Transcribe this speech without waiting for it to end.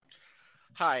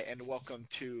Hi, and welcome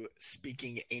to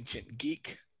Speaking Ancient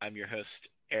Geek. I'm your host,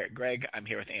 Eric Gregg. I'm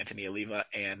here with Anthony Oliva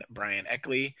and Brian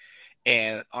Eckley.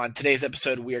 And on today's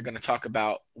episode, we are going to talk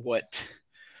about what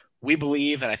we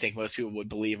believe, and I think most people would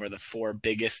believe, are the four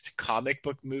biggest comic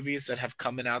book movies that have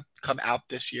come out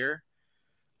this year.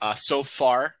 So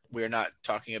far, we're not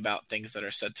talking about things that are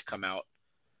set to come out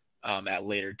at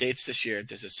later dates this year.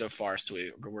 This is so far, so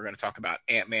we're going to talk about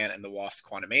Ant-Man and the Wasp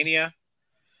Quantumania.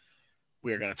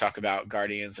 We are going to talk about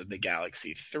Guardians of the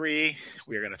Galaxy 3.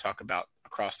 We are going to talk about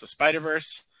Across the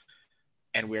Spider-Verse.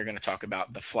 And we are going to talk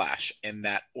about The Flash in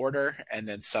that order and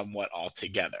then somewhat all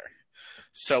together.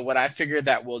 So what I figured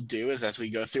that we'll do is as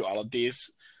we go through all of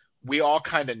these, we all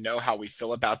kind of know how we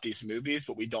feel about these movies,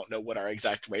 but we don't know what our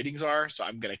exact ratings are. So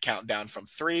I'm going to count down from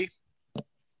 3.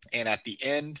 And at the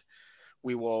end,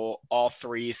 we will all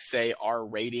three say our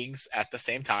ratings at the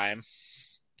same time,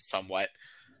 somewhat,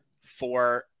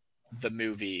 for the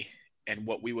movie and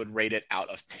what we would rate it out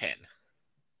of 10.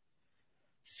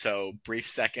 So brief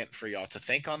second for y'all to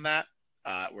think on that.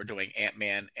 We're doing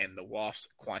Ant-Man and the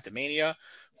Wasp Quantumania.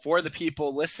 For the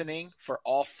people listening, for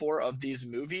all four of these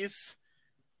movies,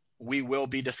 we will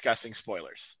be discussing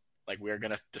spoilers. Like, we're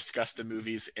going to discuss the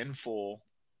movies in full,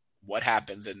 what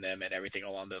happens in them and everything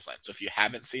along those lines. So if you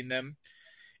haven't seen them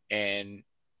and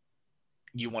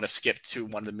you want to skip to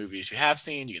one of the movies you have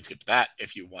seen, you can skip to that.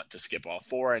 If you want to skip all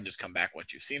four and just come back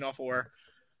once you've seen all four,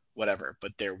 whatever.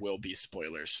 But there will be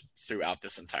spoilers throughout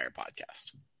this entire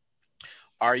podcast.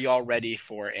 Are y'all ready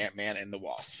for Ant-Man and the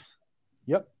Wasp?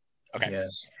 Yep. Okay.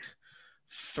 Yes.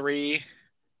 3,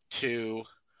 2,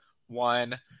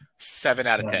 1, 7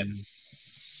 out of 10.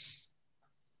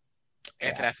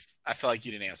 Anthony, I feel like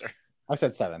you didn't answer. I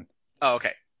said 7. Oh,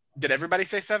 okay. Did everybody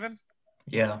say 7?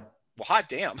 Yeah. Well, hot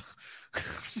damn.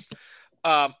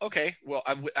 Okay. Well,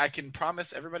 I can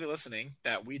promise everybody listening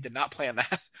that we did not plan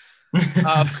that.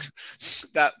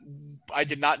 That I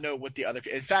did not know what the other.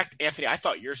 In fact, Anthony, I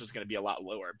thought yours was going to be a lot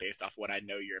lower based off what I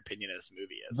know your opinion of this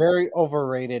movie is. Very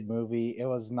overrated movie. It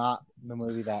was not the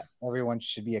movie that everyone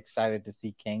should be excited to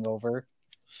see King over,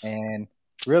 and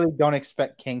really don't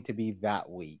expect King to be that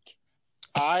weak.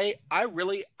 I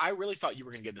really thought you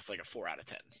were going to give this like a 4 out of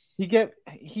 10. He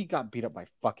got beat up by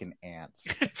fucking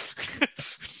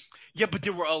ants. Yeah, but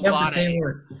there were a lot of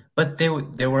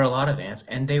there were a lot of ants,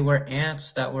 and they were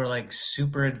ants that were like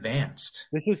super advanced.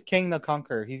 This is King the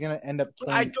Conqueror. He's gonna end up.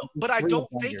 I don't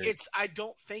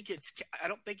think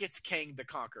it's Kang the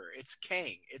Conqueror. It's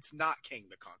Kang. It's not King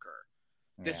the Conqueror.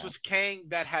 Yeah. This was Kang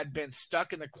that had been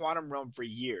stuck in the quantum realm for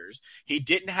years. He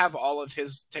didn't have all of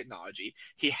his technology.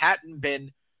 He hadn't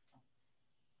been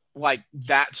like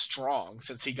that strong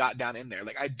since he got down in there.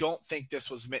 Like, I don't think this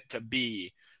was meant to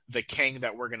be the Kang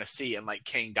that we're going to see in like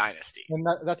Kang Dynasty. And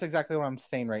that's exactly what I'm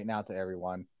saying right now to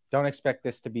everyone. Don't expect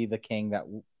this to be the King that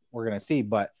we're going to see,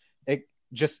 but it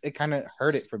kind of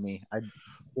hurt it for me. I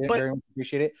didn't very much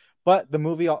appreciate it, but the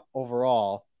movie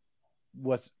overall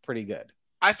was pretty good.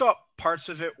 I thought parts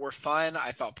of it were fun.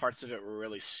 I thought parts of it were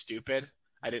really stupid.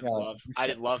 I didn't love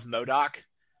MODOK.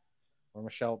 Or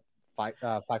Michelle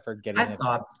Pfeiffer getting it.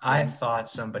 I thought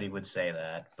somebody would say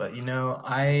that, but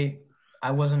I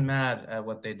wasn't mad at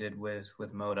what they did with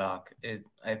MODOK.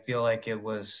 I feel like it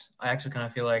was. I actually kind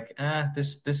of feel like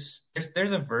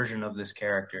there's a version of this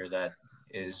character that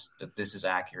this is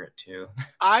accurate to.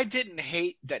 I didn't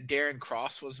hate that Darren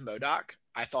Cross was MODOK.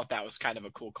 I thought that was kind of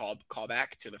a cool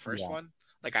callback to the first one.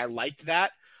 Like, I liked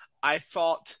that. I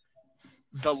thought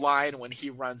the line when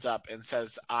he runs up and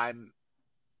says, "I'm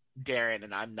Darren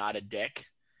and I'm not a dick,"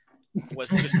 was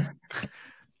just.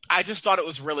 I just thought it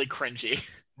was really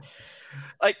cringy.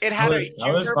 Like, it had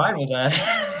I was fine with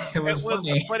that. It was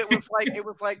funny. But it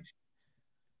was like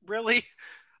really.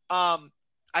 I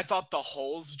thought the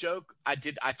holes joke. I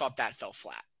thought that fell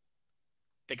flat.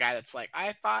 The guy that's like,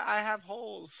 I have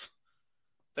holes.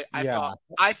 Like,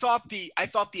 I thought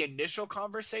the initial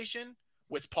conversation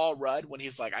with Paul Rudd when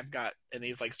he's like, I've got, and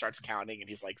he's like starts counting and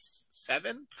he's like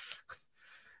 7.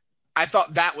 I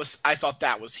thought that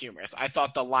was humorous. I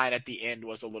thought the line at the end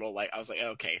was a little like, I was like,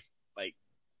 okay, like.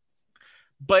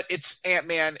 But it's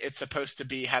Ant-Man. It's supposed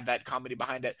to have that comedy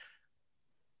behind it.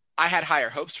 I had higher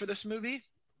hopes for this movie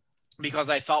because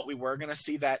I thought we were going to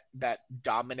see that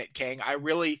dominant Kang. I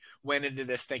really went into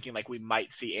this thinking like we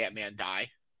might see Ant-Man die.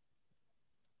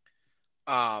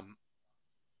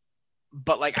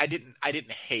 But like I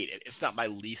didn't hate it. It's not my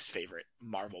least favorite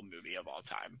Marvel movie of all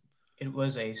time. It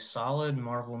was a solid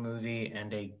Marvel movie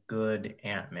and a good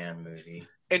Ant-Man movie.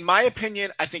 In my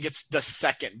opinion, I think it's the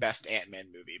second best Ant-Man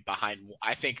movie behind.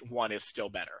 I think one is still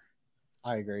better.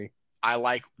 I agree. I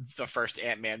like the first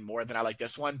Ant-Man more than I like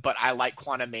this one, but I like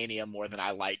Quantumania more than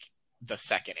I like the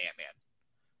second Ant-Man,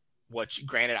 which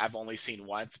granted I've only seen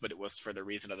once, but it was for the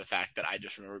reason of the fact that I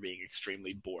just remember being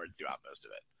extremely bored throughout most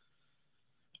of it.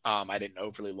 I didn't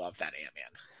overly love that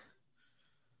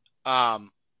Ant-Man.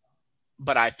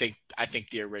 But I think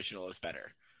the original is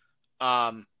better.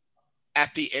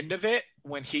 At the end of it,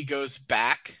 when he goes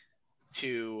back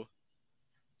to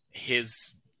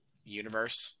his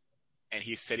universe and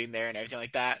he's sitting there and everything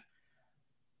like that,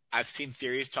 I've seen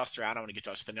theories tossed around. I want to get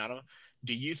y'all's opinion on them.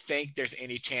 Do you think there's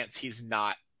any chance he's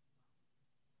not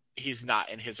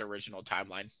in his original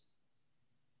timeline?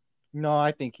 No,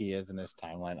 I think he is in his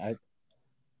timeline.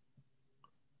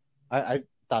 I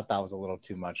thought that was a little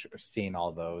too much seeing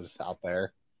all those out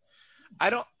there. I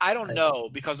don't know,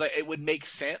 because like, it would make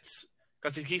sense,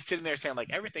 because if he's sitting there saying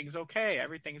like everything's okay,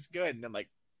 everything's good, and then like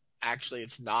actually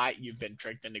it's not, you've been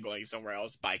tricked into going somewhere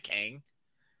else by Kang.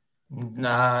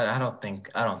 Nah, I don't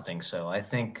think so. I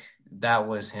think that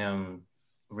was him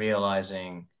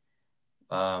realizing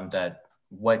that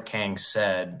what Kang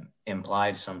said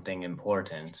implied something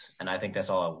important, and I think that's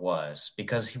all it was.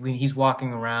 Because he's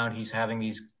walking around, he's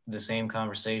having the same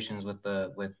conversations with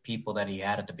people that he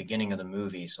had at the beginning of the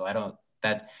movie. So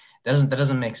that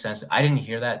doesn't make sense. I didn't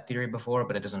hear that theory before,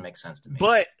 but it doesn't make sense to me.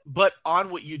 But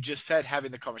on what you just said,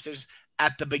 having the conversations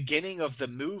at the beginning of the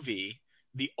movie,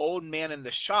 the old man in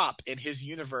the shop in his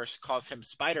universe calls him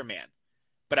Spider-Man,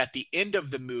 but at the end of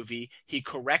the movie, he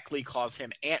correctly calls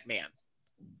him Ant-Man.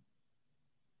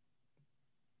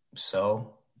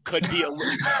 So could be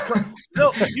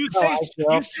no. You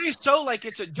say so like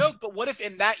it's a joke, but what if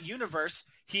in that universe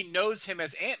he knows him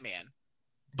as Ant-Man,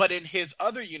 but in his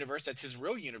other universe, that's his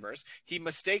real universe, he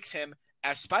mistakes him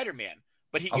as Spider-Man,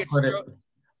 but he gets.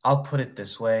 I'll put it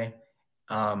this way: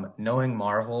 knowing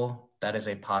Marvel, that is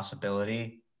a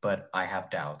possibility, but I have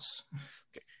doubts.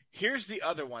 Okay. Here's the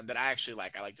other one that I actually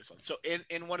like. I like this one. So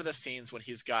in one of the scenes when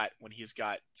he's got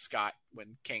Scott,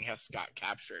 when Kang has Scott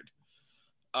captured,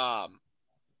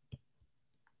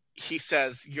 he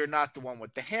says, "You're not the one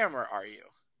with the hammer, are you?"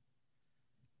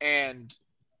 And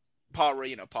Paul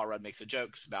Rudd makes the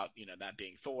jokes about, that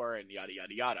being Thor and yada,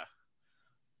 yada, yada.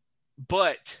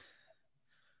 But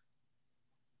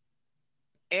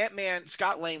Ant-Man,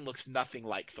 Scott Lang looks nothing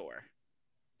like Thor.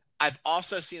 I've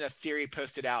also seen a theory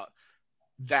posted out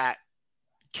that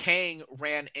Kang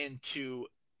ran into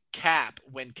Cap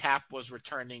when Cap was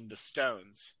returning the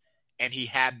stones and he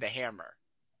had the hammer.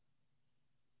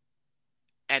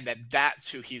 And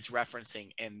that's who he's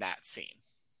referencing in that scene.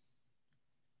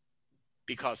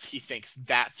 Because he thinks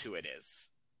that's who it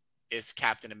is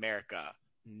Captain America,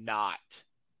 not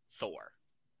Thor.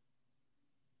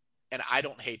 And I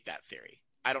don't hate that theory.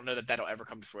 I don't know that that'll ever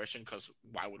come to fruition, because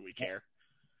why would we care?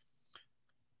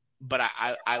 But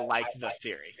I like the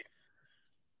theory.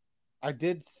 I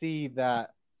did see that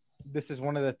this is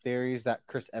one of the theories that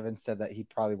Chris Evans said that he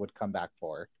probably would come back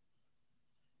for.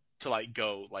 To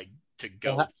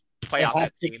go play out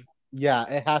that scene. Yeah,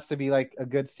 it has to be like a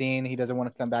good scene. He doesn't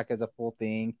want to come back as a full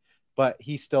thing, but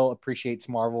he still appreciates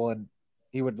Marvel, and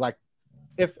he would like,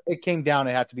 if it came down,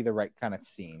 it had to be the right kind of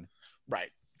scene.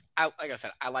 Right. Like I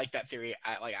said, I like that theory.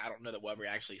 I don't know that we'll ever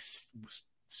actually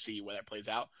see where that plays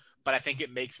out, but I think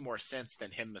it makes more sense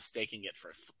than him mistaking it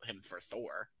for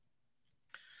Thor,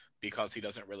 because he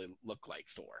doesn't really look like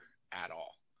Thor at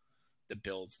all. The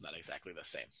build's not exactly the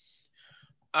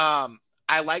same.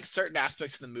 I like certain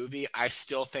aspects of the movie. I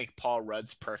still think Paul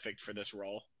Rudd's perfect for this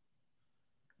role.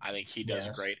 I think he does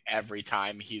great every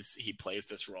time he plays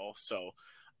this role. So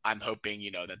I'm hoping,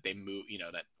 that they move,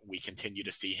 that we continue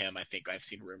to see him. I think I've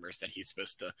seen rumors that he's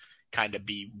supposed to kind of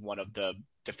be one of the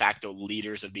de facto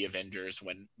leaders of the Avengers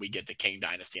when we get to King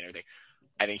Dynasty and everything.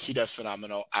 I think he does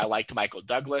phenomenal. I liked Michael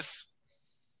Douglas.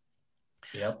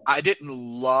 Yep. I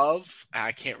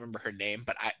can't remember her name,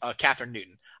 but Catherine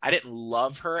Newton. I didn't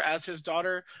love her as his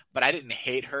daughter, but I didn't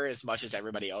hate her as much as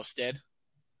everybody else did.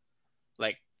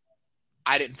 Like,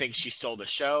 I didn't think she stole the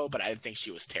show, but I didn't think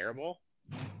she was terrible.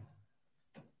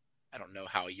 I don't know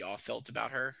how y'all felt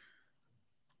about her.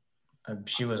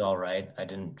 She was all right.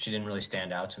 She didn't really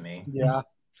stand out to me. Yeah.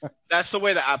 That's the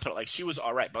way that I put it. Like, she was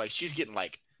all right, but like she's getting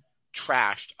like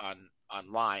trashed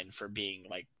online for being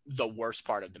like the worst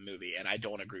part of the movie, and I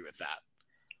don't agree with that.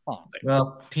 Huh.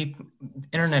 Well,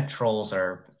 internet trolls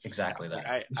are exactly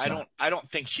that. I don't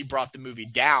think she brought the movie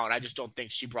down. I just don't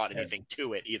think she brought anything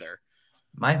to it either.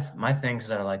 My things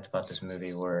that I liked about this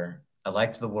movie were, I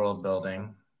liked the world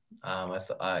building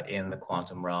in the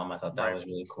quantum realm. I thought that was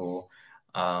really cool.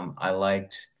 I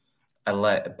liked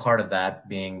part of that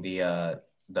being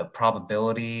the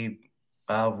probability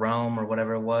realm or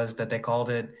whatever it was that they called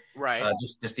it. Right.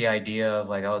 Just the idea of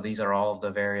like, oh, these are all of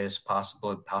the various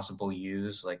possible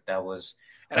use. Like that was,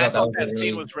 And I I thought that thought was a that scene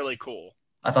really, was really cool.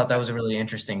 I thought that was a really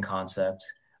interesting concept.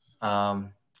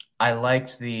 Um, I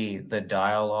liked the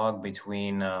dialogue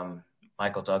between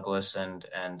Michael Douglas and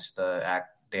the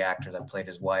actor that played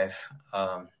his wife.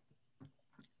 I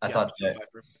Yeah, thought Michelle that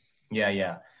Pfeiffer.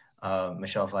 yeah,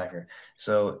 Michelle Pfeiffer.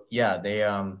 So yeah, they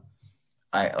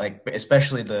I like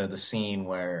especially the scene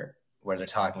where they're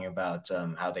talking about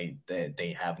how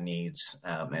they have needs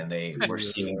and they were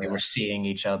seeing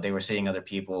each other, they were seeing other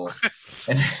people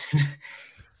and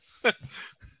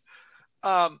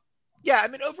Yeah, I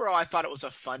mean, overall, I thought it was a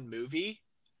fun movie.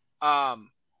 Um,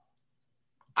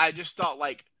 I just thought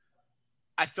like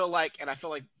I feel like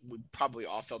we probably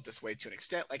all felt this way to an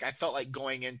extent. Like I felt like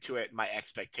going into it, my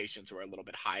expectations were a little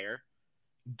bit higher,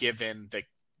 given that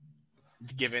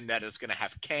it was going to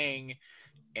have Kang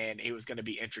and he was going to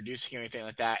be introducing anything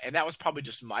like that, and that was probably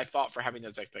just my fault for having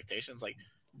those expectations. Like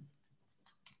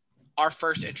our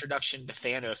first introduction to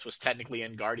Thanos was technically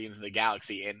in Guardians of the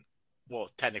Galaxy, and well,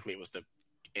 technically it was the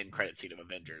end credit scene of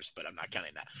Avengers, but I'm not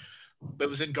counting that. But it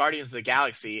was in Guardians of the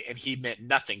Galaxy, and he meant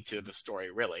nothing to the story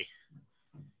really.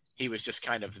 He was just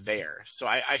kind of there, so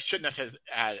I shouldn't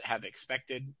have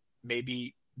expected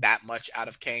maybe that much out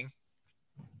of Kang.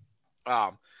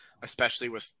 Especially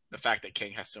with the fact that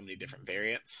King has so many different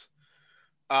variants.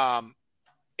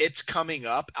 It's coming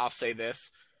up. I'll say this: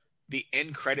 the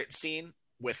end credit scene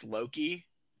with Loki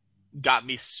got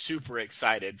me super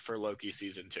excited for Loki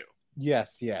season 2.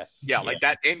 Yes. Yeah, like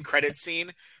that end credit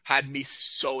scene had me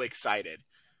so excited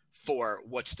for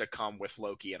what's to come with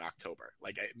Loki in October.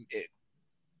 Like it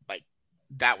like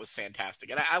that was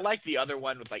fantastic. And I liked the other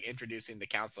one with like introducing the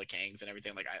Council of Kangs and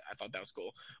everything. Like I thought that was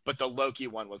cool. But the Loki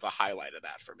one was a highlight of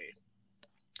that for me.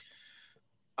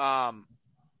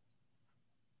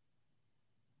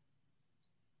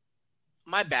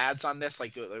 My bads on this,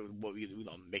 like we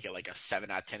don't make it like a 7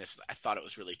 out of 10. I thought it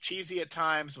was really cheesy at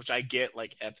times, which I get,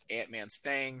 like that's Ant-Man's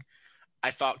thing.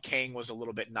 I thought Kang was a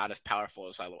little bit not as powerful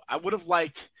as I would have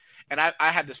liked. And I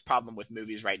have this problem with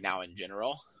movies right now in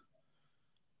general.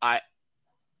 I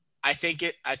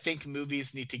think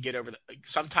movies need to get over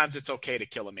sometimes it's okay to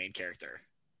kill a main character.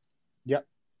 Yep.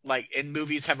 Like, and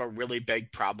movies have a really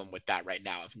big problem with that right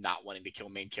now of not wanting to kill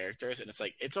main characters. And it's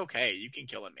like, it's okay. You can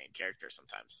kill a main character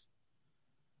sometimes.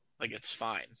 Like, it's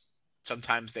fine.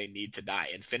 Sometimes they need to die.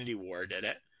 Infinity War did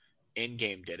it.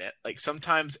 Endgame did it. Like,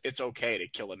 sometimes it's okay to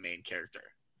kill a main character.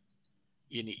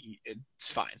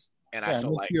 It's fine. And I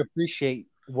feel like you appreciate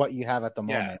what you have at the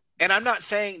moment. And I'm not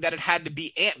saying that it had to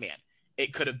be Ant-Man.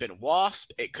 It could have been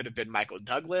Wasp. It could have been Michael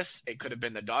Douglas. It could have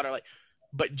been the daughter. Like,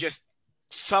 but just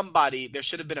somebody. There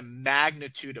should have been a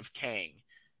magnitude of Kang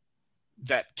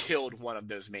that killed one of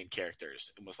those main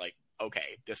characters and was like,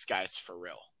 okay, this guy's for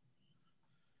real.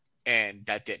 And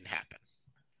that didn't happen.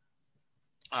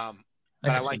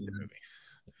 But I like the movie.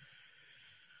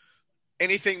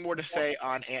 Anything more to say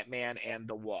on Ant-Man and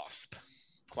the Wasp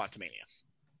Quantumania?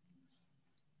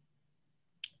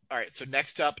 All right, so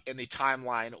next up in the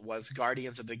timeline was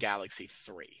Guardians of the Galaxy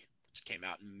 3, which came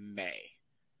out in May.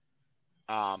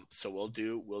 So we'll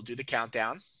do the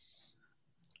countdown,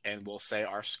 and we'll say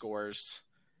our scores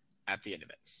at the end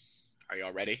of it. Are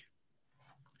y'all ready?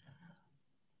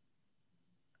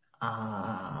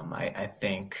 I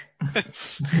think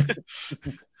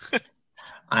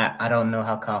I don't know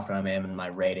how confident I am in my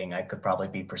rating. I could probably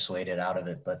be persuaded out of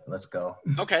it, but let's go.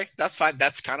 Okay, that's fine.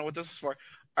 That's kind of what this is for.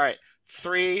 All right,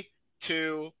 3,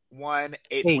 2, 1,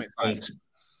 8.5.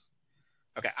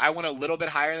 Okay, I went a little bit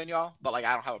higher than y'all, but like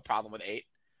I don't have a problem with 8.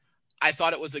 I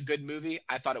thought it was a good movie.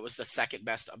 I thought it was the second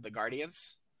best of the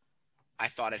Guardians. I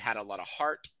thought it had a lot of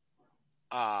heart.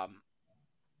 I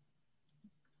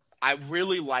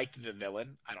really liked the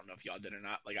villain. I don't know if y'all did or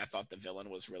not. Like, I thought the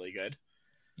villain was really good.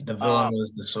 The villain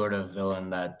was the sort of villain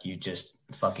that you just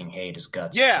fucking hate his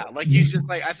guts. Yeah, like he's just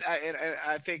like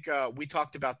I think we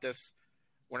talked about this.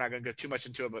 We're not going to go too much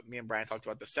into it, but me and Brian talked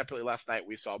about this separately last night.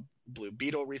 We saw Blue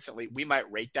Beetle recently. We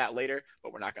might rate that later,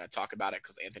 but we're not going to talk about it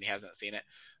because Anthony hasn't seen it.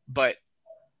 But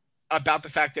about the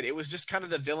fact that it was just kind of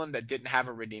the villain that didn't have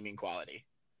a redeeming quality.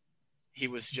 He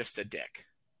was just a dick,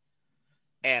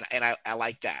 and I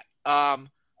like that. I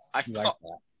thought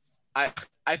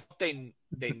they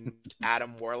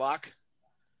Adam Warlock.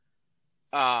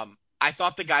 I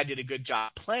thought the guy did a good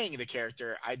job playing the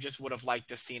character. I just would have liked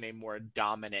to seen a more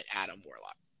dominant Adam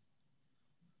Warlock.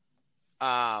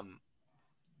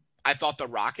 I thought the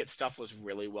rocket stuff was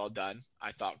really well done.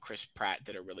 I thought Chris Pratt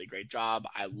did a really great job.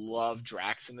 I love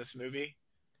Drax in this movie.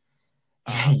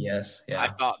 Yes, I yeah.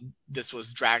 thought this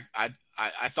was drag. I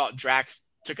thought Drax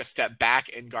took a step back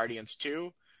in Guardians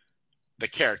 2. The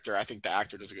character, I think the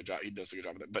actor does a good job. He does a good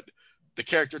job with it, but the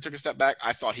character took a step back.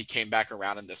 I thought he came back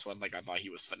around in this one. Like, I thought he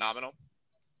was phenomenal.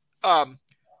 Um,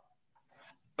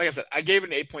 like I said, I gave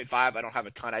it an 8.5. I don't have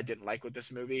a ton I didn't like with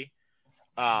this movie.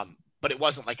 But it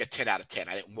wasn't like a 10 out of 10.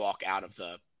 I didn't walk out of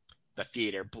the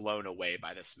theater blown away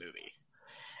by this movie.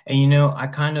 And you know,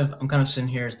 I'm kind of sitting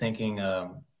here thinking,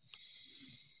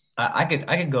 I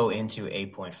could go into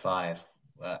 8.5.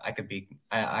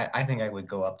 I think I would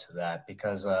go up to that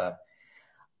because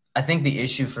I think the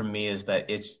issue for me is that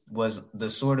it was the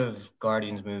sort of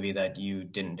Guardians movie that you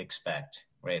didn't expect,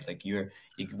 right? Like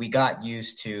we got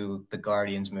used to the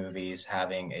Guardians movies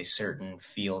having a certain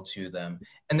feel to them,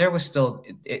 and there was still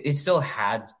it still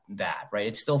had that, right?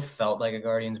 It still felt like a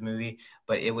Guardians movie,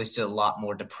 but it was just a lot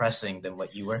more depressing than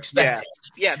what you were expecting.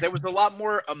 Yeah, there was a lot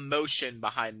more emotion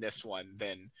behind this one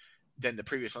than the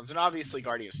previous ones. And obviously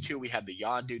Guardians 2, we had the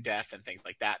Yondu death and things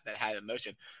like that had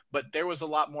emotion, but there was a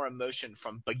lot more emotion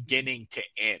from beginning to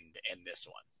end in this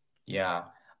one. Yeah.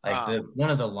 Like the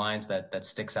one of the lines that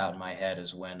sticks out in my head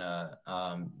is when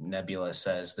Nebula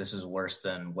says, "This is worse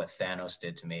than what Thanos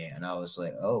did to me," and I was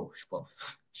like, "Oh, well,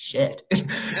 shit."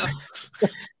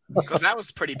 Because that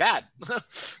was pretty bad.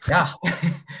 Yeah.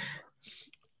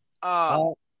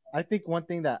 I think one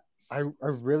thing that I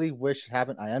really wish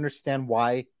happened. I understand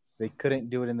why they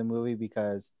couldn't do it in the movie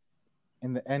because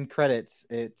in the end credits,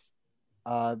 it's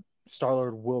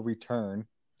Star-Lord will return.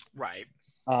 Right.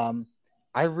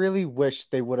 I really wish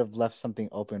they would have left something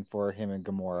open for him and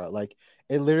Gamora. Like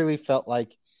it literally felt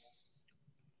like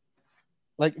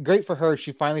great for her.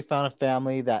 She finally found a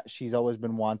family that she's always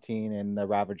been wanting in the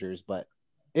Ravagers, but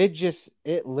it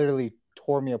literally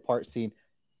tore me apart seeing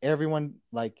everyone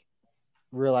like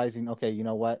realizing, okay, you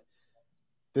know what?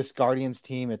 This Guardians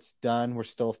team, it's done. We're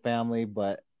still family,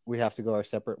 but we have to go our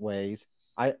separate ways.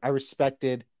 I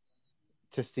respected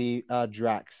to see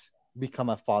Drax become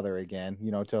a father again,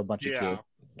 to a bunch of kids.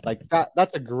 Like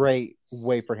that's a great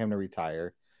way for him to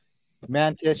retire.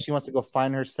 Mantis, she wants to go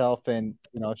find herself and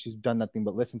she's done nothing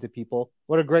but listen to people.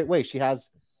 What a great way. She has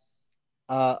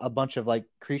a bunch of like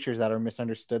creatures that are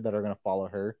misunderstood that are going to follow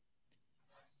her.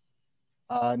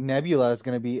 Nebula is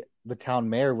going to be the town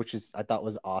mayor, which I thought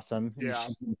was awesome. Yeah.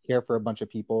 She's going to care for a bunch of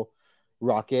people.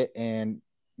 Rocket and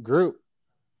Groot,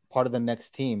 part of the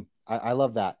next team. I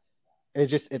love that.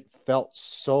 It felt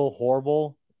so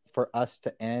horrible for us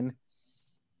to end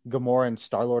Gamora and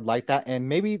Star-Lord like that. And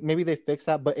maybe they fix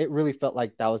that, but it really felt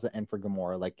like that was the end for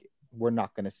Gamora. Like we're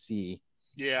not going to see.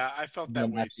 Yeah, I felt that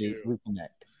way too. Reconnect.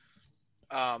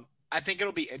 I think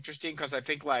it'll be interesting because I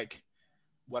think like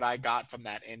what I got from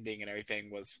that ending and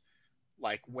everything was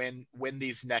like when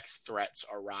these next threats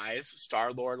arise,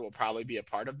 Star-Lord will probably be a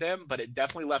part of them, but it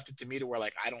definitely left it to me to where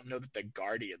like I don't know that the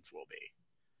Guardians will be.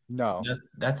 No.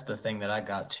 That's the thing that I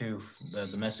got too,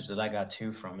 the message that I got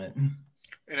too from it. And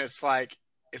it's like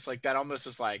that almost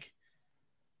is like,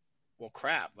 well,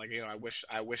 crap. Like, I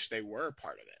wish they were a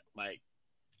part of it. Like,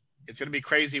 it's going to be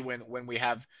crazy when we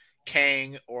have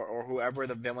Kang or whoever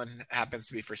the villain happens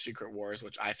to be for Secret Wars,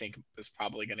 which I think is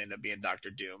probably going to end up being Dr.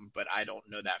 Doom, but I don't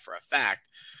know that for a fact.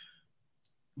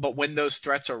 But when those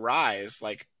threats arise,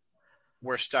 like,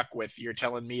 we're stuck with, you're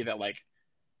telling me that, like,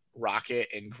 Rocket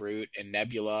and Groot and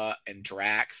Nebula and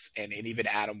Drax and even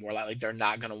Adam Warlock, like, they're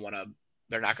not going to want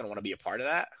to be a part of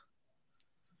that.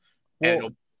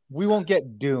 Well, we won't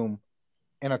get Doom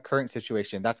in a current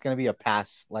situation. That's going to be a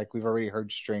pass, like we've already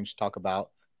heard Strange talk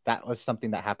about. That was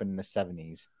something that happened in the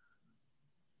 70s.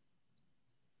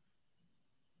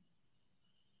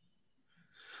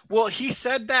 Well, he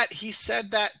said that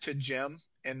to Jim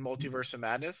in Multiverse of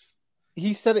Madness.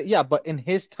 He said it, yeah, but in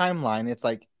his timeline, it's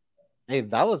like, hey,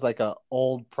 that was like a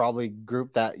old probably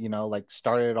group that like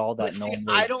started all that.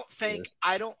 I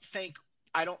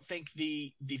don't think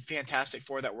the Fantastic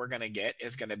Four that we're gonna get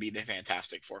is gonna be the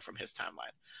Fantastic Four from his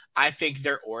timeline. I think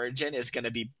their origin is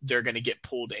gonna be they're gonna get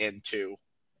pulled into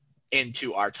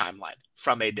our timeline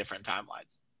from a different timeline.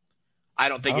 I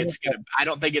don't think the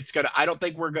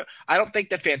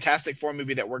Fantastic Four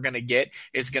movie that we're gonna get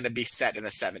is gonna be set in the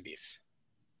 70s.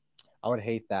 I would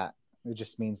hate that. It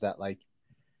just means that like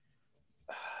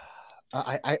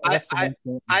I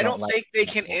don't think they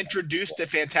can introduce the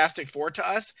Fantastic Four to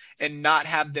us and not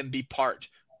have them be part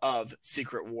of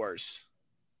Secret Wars.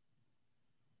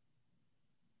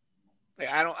 Like,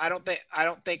 I don't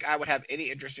think I would have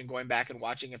any interest in going back and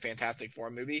watching a Fantastic Four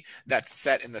movie that's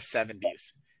set in the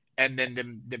 70s and then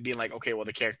them being like, okay, well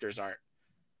the characters aren't.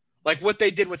 Like what they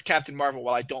did with Captain Marvel.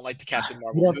 While I don't like the Captain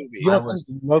Marvel movie, you don't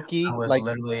think Loki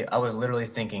I was literally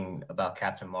thinking about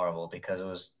Captain Marvel because it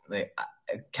was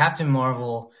Captain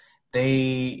Marvel.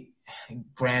 They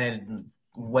granted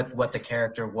what the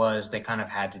character was, they kind of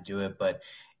had to do it, but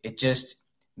it just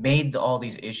made all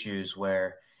these issues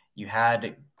where you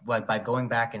had like by going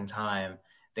back in time,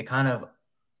 they kind of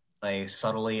like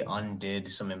subtly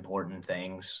undid some important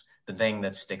things. The thing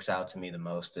that sticks out to me the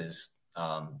most is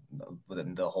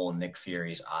the whole Nick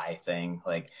Fury's eye thing.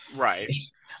 Like, right?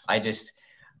 I just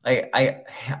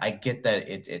I get that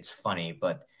it's funny,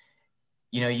 but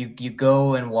you know, you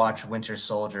go and watch Winter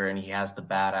Soldier and he has the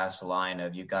badass line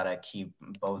of you gotta keep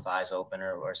both eyes open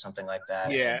or something like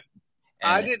that. Yeah,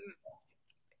 And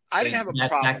I didn't have a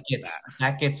problem with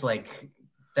that gets like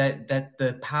that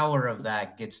the power of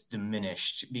that gets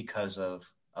diminished because of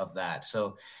that.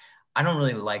 So I don't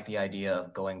really like the idea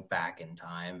of going back in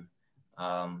time.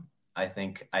 I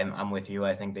think I'm with you.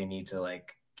 I think they need to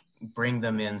like bring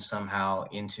them in somehow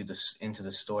into the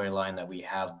storyline that we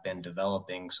have been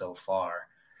developing so far.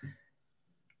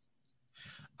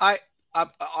 I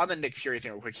on the Nick Fury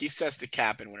thing real quick. He says to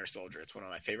Cap in Winter Soldier, it's one of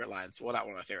my favorite lines. Well, not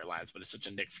one of my favorite lines, but it's such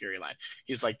a Nick Fury line.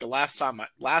 He's like, the last time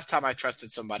I trusted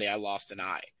somebody, I lost an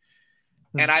eye.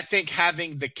 And I think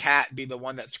having the cat be the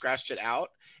one that scratched it out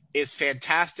is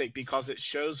fantastic because it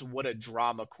shows what a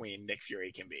drama queen Nick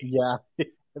Fury can be. Yeah.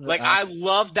 Like, I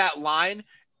love that line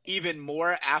even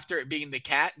more after it being the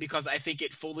cat because I think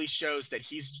it fully shows that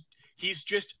he's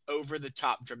just over the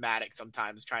top dramatic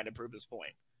sometimes trying to prove his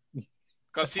point.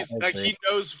 Because he's like he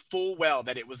knows full well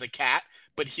that it was a cat,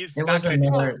 but he's not going to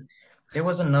tell him. There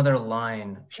was another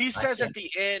line. He says at the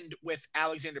end with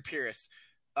Alexander Pierce,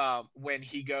 when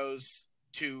he goes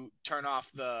to turn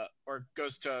off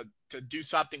goes to do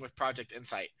something with Project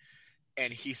Insight,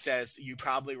 and he says, "You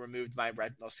probably removed my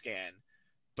retinal scan,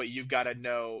 but you've got to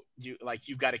know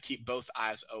you've got to keep both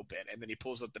eyes open." And then he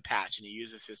pulls up the patch and he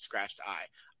uses his scratched eye.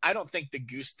 I don't think the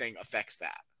goose thing affects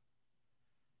that.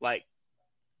 Like,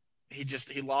 he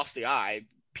lost the eye.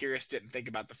 Pierce didn't think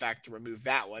about the fact to remove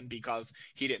that one because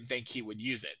he didn't think he would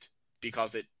use it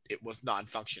because it was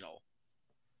non-functional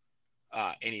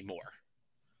anymore.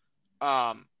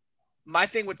 My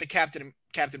thing with the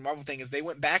Captain Marvel thing is they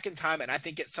went back in time, and I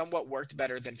think it somewhat worked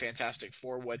better than Fantastic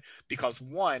Four would because,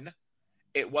 one,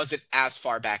 it wasn't as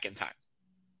far back in time.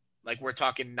 Like, we're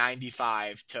talking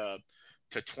 95 to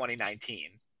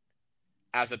 2019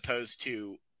 as opposed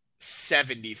to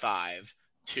 75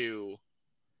 to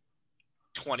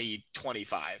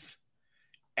 2025.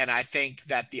 And I think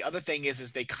that the other thing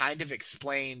is they kind of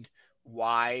explained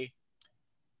why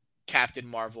Captain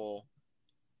Marvel,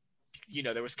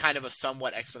 there was kind of a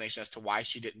somewhat explanation as to why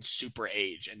she didn't super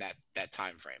age in that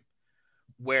time frame.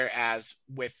 Whereas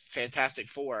with Fantastic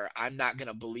Four, I'm not going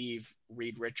to believe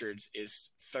Reed Richards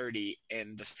is 30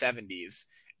 in the 70s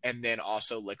and then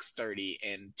also looks 30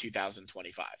 in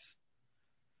 2025.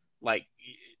 Like,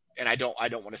 and I don't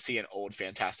want to see an old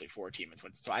Fantastic Four team in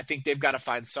 20. So I think they've got to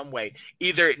find some way.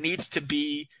 Either it needs to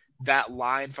be that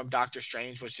line from Doctor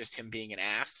Strange was just him being an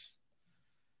ass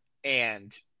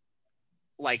and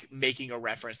like making a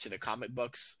reference to the comic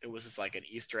books. It was just like an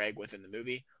Easter egg within the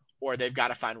movie, or they've got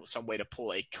to find some way to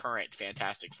pull a current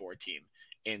Fantastic Four team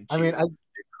into. I mean,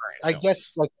 I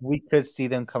guess like we could see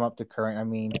them come up to current. I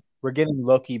mean, we're getting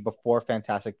Loki before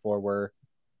Fantastic Four, where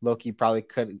Loki probably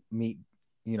could meet,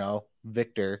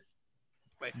 Victor.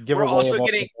 We're also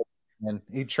getting, and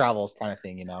he travels kind of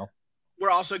thing, We're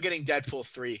also getting Deadpool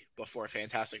 3 before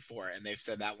Fantastic Four, and they've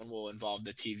said that one will involve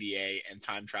the TVA and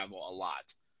time travel a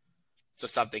lot. So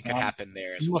something could happen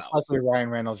there as well. Most likely Ryan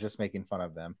Reynolds just making fun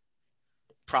of them.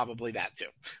 Probably that too.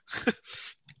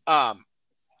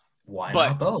 Why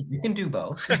not both? You can do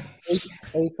both.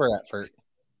 A for effort.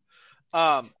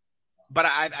 But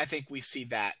I think we see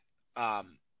that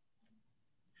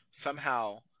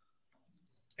somehow,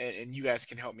 and you guys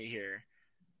can help me here.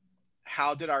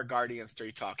 How did our Guardians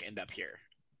 3 talk end up here?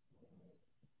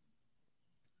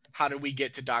 How did we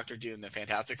get to Doctor Doom, the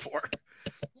Fantastic Four?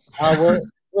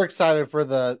 We're excited for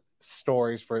the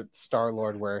stories for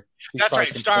Star-Lord where that's right,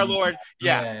 Star-Lord.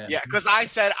 Yeah. Because I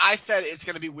said it's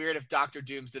going to be weird if Doctor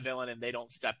Doom's the villain and they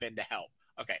don't step in to help.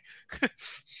 Okay.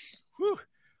 Whew.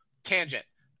 Tangent.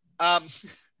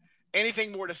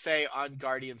 Anything more to say on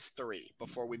Guardians 3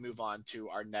 before we move on to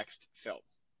our next film?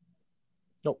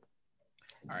 Nope.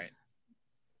 All right.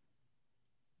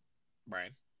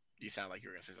 Brian, you sound like you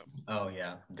were going to say something. Oh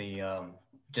yeah, the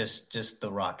just the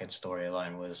Rocket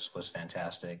storyline was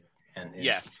fantastic, and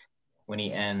when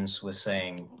he ends with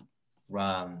saying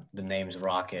the name's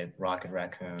Rocket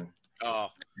Raccoon. Oh,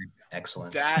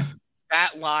 excellent!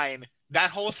 That line that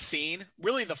whole scene,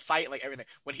 really the fight, like everything,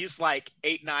 when he's like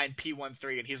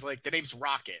 89P13 and he's like, the name's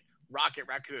Rocket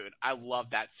Raccoon. I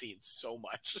love that scene so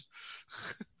much.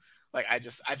 Like, I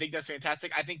think that's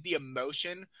fantastic. I think the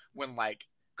emotion when, like,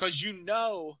 because you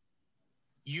know,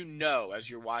 as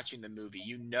you're watching the movie,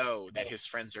 you know that his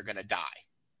friends are going to die.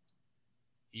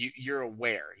 You're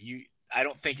aware. I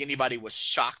don't think anybody was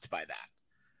shocked by that,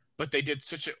 but they did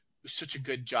such a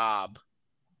good job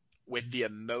with the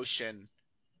emotion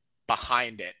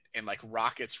behind it and like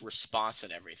Rocket's response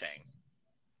and everything.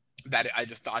 That I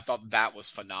thought that was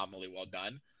phenomenally well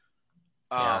done.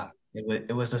 Yeah,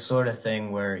 it was the sort of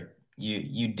thing where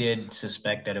you did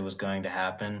suspect that it was going to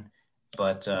happen,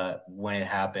 but when it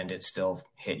happened, it still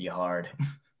hit you hard.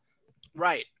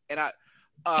 Right, and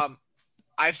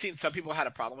I've seen some people had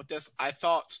a problem with this. I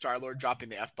thought Star-Lord dropping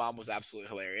the F-bomb was absolutely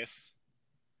hilarious.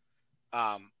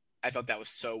 I thought that was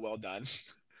so well done.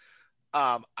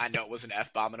 I know it was an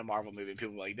F-bomb in a Marvel movie.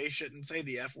 People were like, they shouldn't say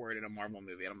the F word in a Marvel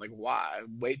movie. And I'm like, why?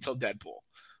 Wait till Deadpool.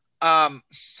 But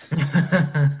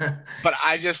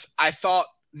I thought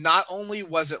not only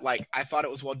was it like, I thought it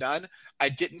was well done, I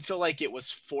didn't feel like it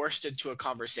was forced into a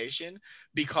conversation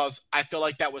because I feel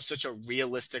like that was such a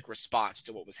realistic response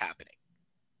to what was happening.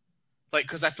 Like,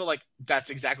 because I feel like that's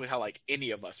exactly how like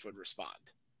any of us would respond.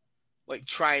 Like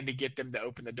trying to get them to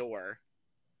open the door.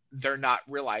 They're not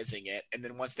realizing it, and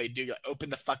then once they do, like, open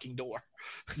the fucking door.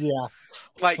 Yeah,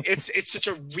 like it's such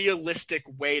a realistic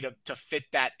way to fit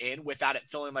that in without it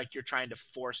feeling like you're trying to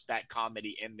force that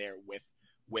comedy in there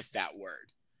with that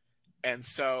word. And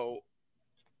so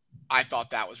I thought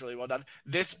that was really well done.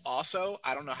 This also,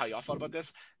 I don't know how y'all felt about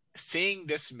this. Seeing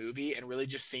this movie and really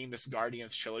just seeing this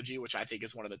Guardians trilogy, which I think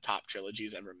is one of the top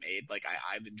trilogies ever made. Like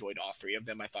I've enjoyed all three of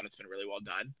them. I thought it's been really well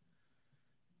done.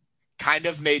 Kind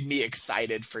of made me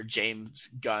excited for James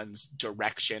Gunn's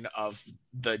direction of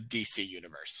the DC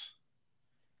universe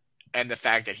and the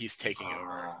fact that he's taking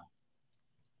over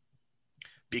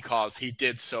because he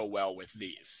did so well with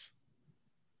these.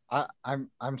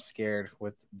 I'm scared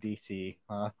with DC.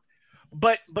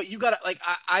 But you gotta like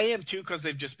I am too because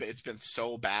it's been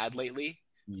so bad lately.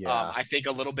 Yeah, I think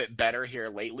a little bit better here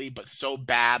lately, but so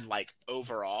bad like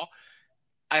overall.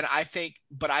 And I think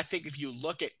if you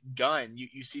look at Gunn,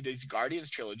 you see this Guardians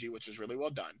trilogy, which was really well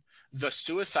done. The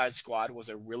Suicide Squad was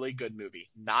a really good movie.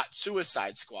 Not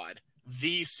Suicide Squad,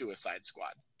 The Suicide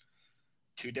Squad.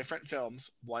 Two different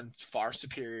films, one far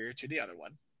superior to the other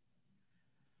one.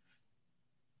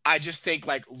 I just think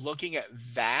like looking at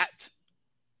that,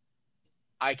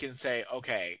 I can say,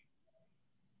 okay,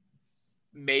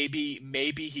 maybe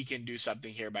he can do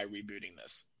something here by rebooting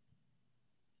this.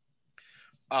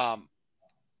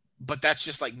 But that's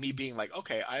just like me being like,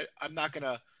 okay, I'm not going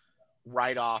to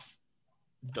write off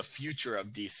the future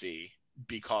of DC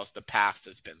because the past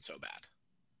has been so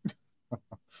bad.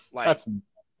 Like,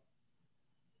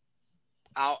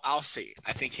 I'll see.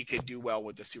 I think he could do well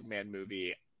with the Superman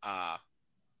movie.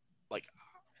 Like,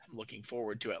 I'm looking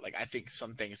forward to it. Like, I think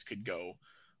some things could go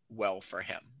well for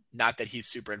him. Not that he's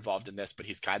super involved in this, but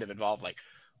he's kind of involved. Like,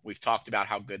 we've talked about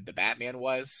how good the Batman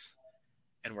was,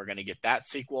 and we're going to get that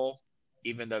sequel.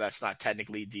 Even though that's not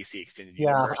technically DC Extended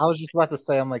Universe. Yeah, I was just about to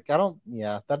say, I'm like, that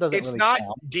doesn't it's really not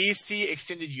count. DC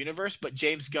Extended Universe, but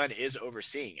James Gunn is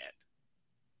overseeing it.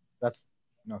 That's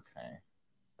okay.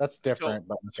 That's different,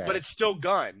 but okay. But it's still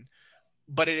Gunn.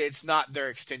 But it's not their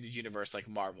Extended Universe like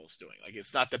Marvel's doing. Like,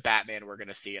 it's not the Batman we're going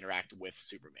to see interact with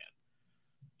Superman.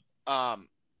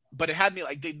 But it had me,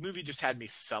 like, the movie just had me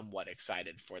somewhat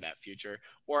excited for that future.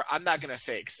 Or I'm not going to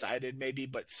say excited, maybe,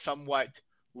 but somewhat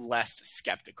less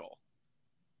skeptical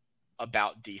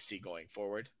about DC going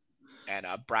forward. And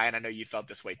Brian, I know you felt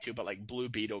this way too, but like Blue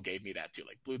Beetle gave me that too.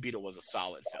 Like Blue Beetle was a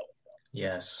solid film.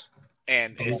 Yes.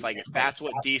 And it's like, if that's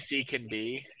what DC can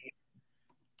be,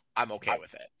 I'm okay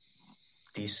with it.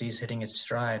 DC's hitting its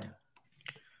stride.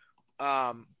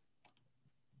 All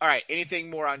right.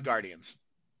 Anything more on Guardians?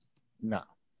 No.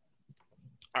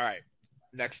 All right.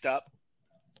 Next up,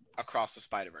 Across the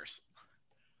Spider-Verse.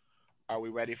 Are we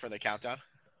ready for the countdown?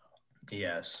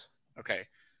 Yes. Okay.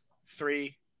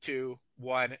 3, 2,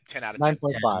 1, 10 out of 10.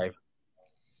 9.5.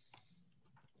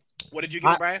 What did you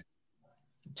give it, Brian?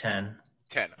 10.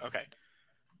 10. Okay.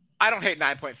 I don't hate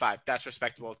 9.5. That's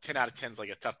respectable. 10 out of 10 is like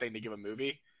a tough thing to give a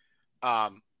movie.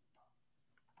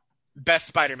 Best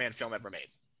Spider-Man film ever made.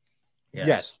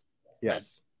 Yes.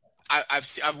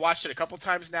 I've watched it a couple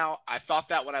times now. I thought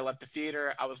that when I left the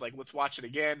theater, I was like, let's watch it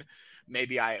again.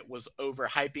 Maybe I was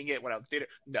overhyping it when I was in the theater.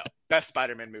 No, best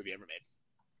Spider-Man movie ever made.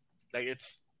 Like,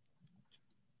 it's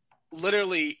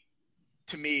literally,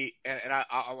 to me, and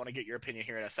I want to get your opinion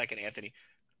here in a second, Anthony.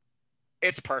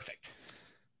 It's perfect.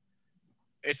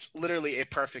 It's literally a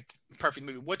perfect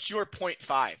movie. What's your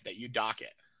 0.5 that you dock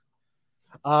it?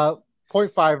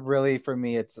 0.5 really for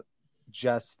me. It's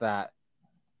just that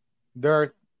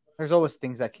there's always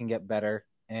things that can get better,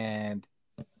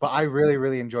 but I really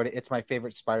really enjoyed it. It's my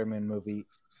favorite Spider-Man movie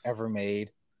ever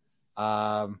made.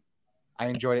 I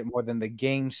enjoyed it more than the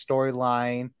game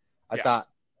storyline. I thought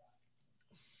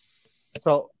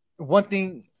so. One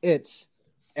thing, it's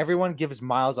everyone gives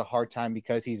Miles a hard time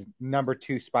because he's number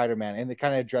 2 Spider-Man, and it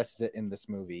kind of addresses it in this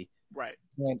movie. Right.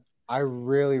 And I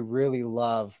really, really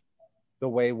love the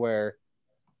way where,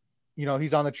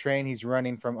 he's on the train, he's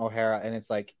running from O'Hara, and it's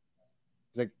like,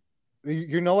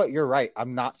 you know what? You're right.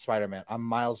 I'm not Spider-Man. I'm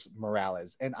Miles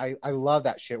Morales. And I love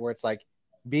that shit where it's like,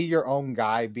 be your own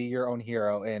guy, be your own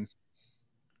hero, and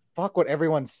fuck what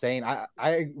everyone's saying.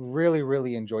 I really,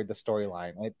 really enjoyed the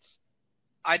storyline.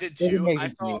 I did too. I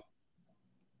thought,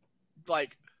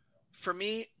 like, for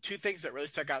me, 2 things that really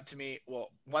stuck out to me.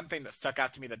 Well, one thing that stuck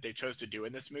out to me that they chose to do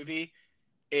in this movie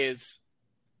is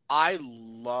I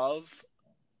love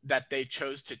that they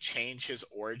chose to change his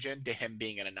origin to him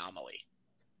being an anomaly.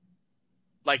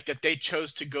 Like, that they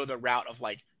chose to go the route of,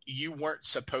 like, you weren't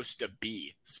supposed to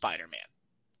be Spider-Man.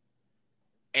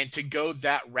 And to go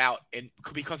that route, and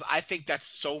because I think that's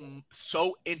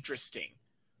so interesting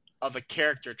of a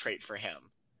character trait for him,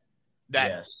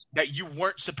 that you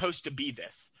weren't supposed to be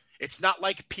this. It's not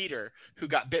like Peter, who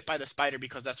got bit by the spider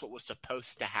because that's what was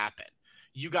supposed to happen.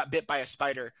 You got bit by a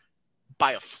spider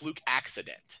by a fluke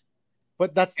accident.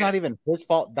 But that's not even his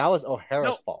fault. That was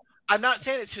O'Hara's fault. I'm not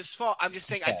saying it's his fault. I'm just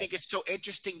saying I think it's so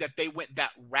interesting that they went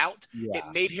that route. Yeah.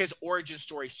 It made his origin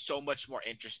story so much more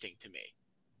interesting to me.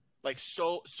 Like,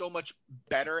 so much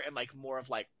better, and like more of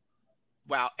like,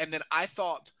 wow. And then I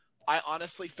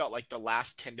honestly felt like the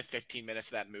last 10 to 15 minutes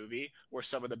of that movie were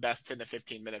some of the best 10 to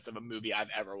 15 minutes of a movie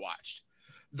I've ever watched.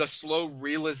 The slow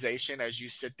realization as you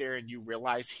sit there and you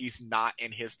realize he's not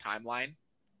in his timeline.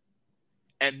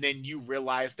 And then you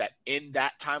realize that in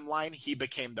that timeline, he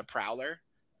became the Prowler,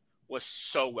 was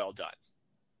so well done.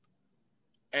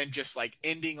 And just like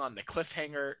ending on the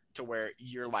cliffhanger to where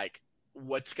you're like,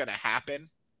 what's going to happen?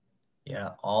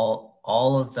 Yeah, all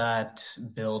of that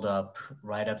build up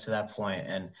right up to that point,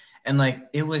 and like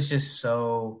it was just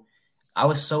so, I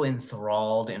was so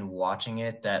enthralled in watching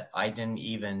it that I didn't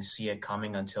even see it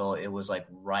coming until it was like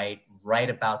right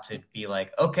about to be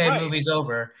like, okay, right. Movie's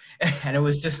over. And it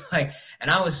was just like, and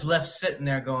I was left sitting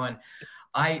there going,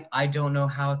 I don't know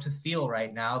how to feel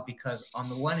right now, because on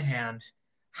the one hand,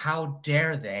 how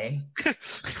dare they?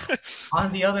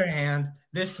 On the other hand,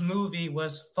 this movie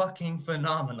was fucking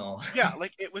phenomenal. Yeah,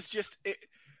 like it was just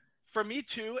for me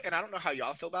too, and I don't know how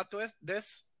y'all feel about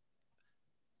this.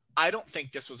 I don't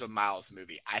think this was a Miles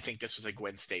movie. I think this was a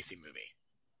Gwen Stacy movie.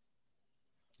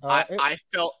 I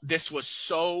felt this was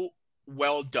so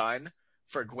well done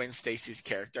for Gwen Stacy's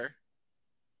character.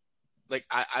 Like,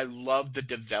 I love the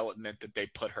development that they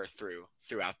put her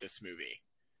throughout this movie.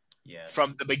 Yes.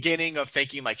 From the beginning of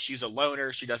thinking like she's a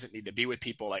loner, she doesn't need to be with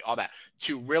people, like all that,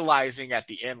 to realizing at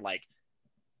the end, like,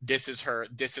 this is her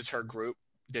group,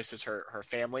 this is her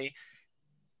family,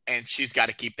 and she's got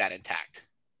to keep that intact.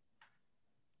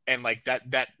 And like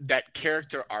that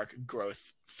character arc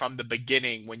growth from the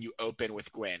beginning when you open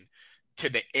with Gwen to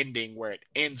the ending where it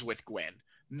ends with Gwen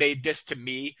made this, to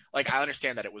me, like, I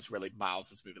understand that it was really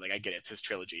Miles' movie, like I get it, it's his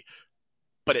trilogy,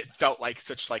 but it felt like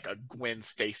such like a Gwen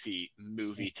Stacy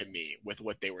movie to me with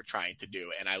what they were trying to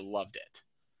do, and I loved it.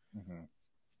 Mm-hmm.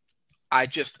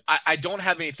 I don't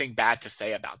have anything bad to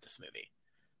say about this movie.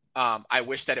 I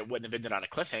wish that it wouldn't have ended on a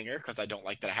cliffhanger, because I don't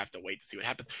like that I have to wait to see what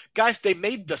happens. Guys, they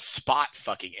made the Spot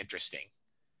fucking interesting.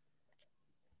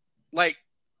 Like,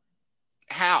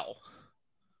 how?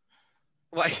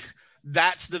 Like,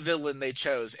 that's the villain they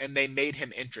chose, and they made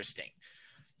him interesting.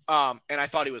 And I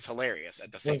thought he was hilarious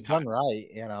at the same time. Done right,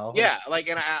 you know. Yeah, like,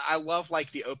 and I love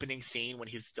like the opening scene when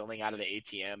he's stealing out of the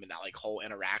ATM and that like whole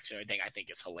interaction and everything. I think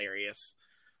is hilarious.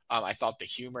 I thought the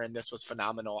humor in this was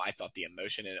phenomenal. I thought the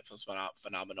emotion in it was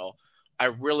phenomenal. I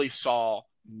really saw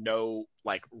no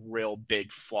like real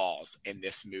big flaws in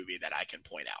this movie that I can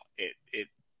point out.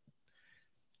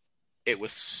 It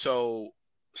was so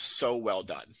well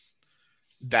done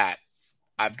that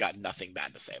I've got nothing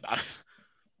bad to say about it.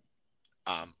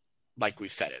 Like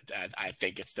we've said it, I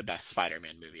think it's the best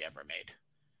Spider-Man movie ever made,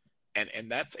 and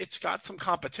it's got some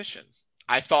competition.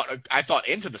 I thought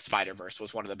Into the Spider-Verse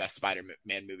was one of the best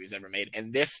Spider-Man movies ever made,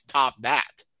 and this topped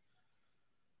that.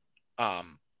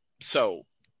 So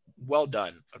well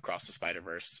done Across the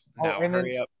Spider-Verse. Now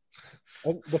hurry up.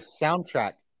 The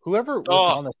soundtrack. Whoever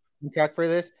was on the soundtrack for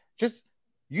this,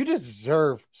 you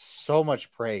deserve so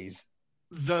much praise.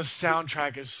 The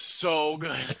soundtrack is so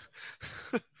good.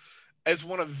 It's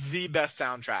one of the best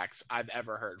soundtracks I've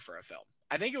ever heard for a film.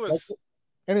 I think it was,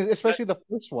 and especially the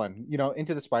first one,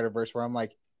 Into the Spider-Verse, where I'm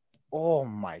like, oh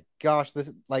my gosh,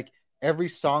 this like every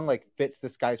song like fits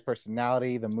this guy's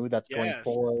personality, the mood that's going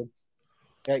forward.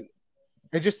 Like,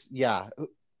 it just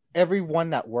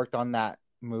everyone that worked on that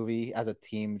movie as a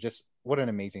team, just what an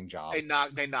amazing job. They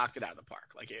knocked it out of the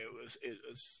park. Like it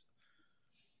was,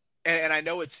 and I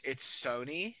know it's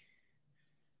Sony.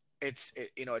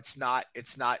 It's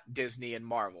not Disney and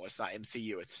Marvel. It's not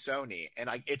MCU. It's Sony, and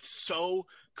it's so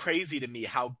crazy to me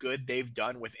how good they've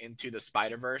done with Into the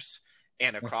Spider-Verse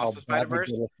and Across the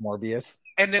Spider-Verse. Morbius,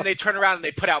 and then they turn around and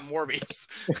they put out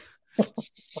Morbius.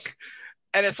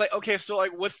 And it's like, okay, so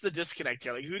like, what's the disconnect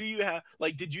here? Like, who do you have?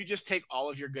 Like, did you just take all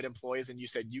of your good employees and you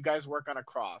said, you guys work on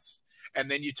Across, and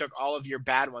then you took all of your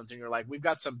bad ones and you're like, we've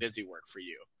got some busy work for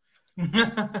you.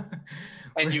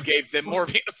 And you gave them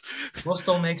Morbius. We'll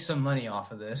still make some money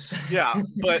off of this. Yeah,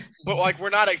 but like, we're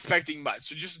not expecting much,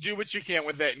 so just do what you can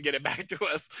with it and get it back to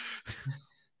us.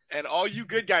 And all you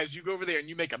good guys, you go over there and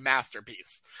you make a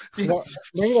masterpiece. Well,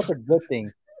 maybe that's a good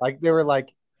thing. Like, they were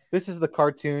like, this is the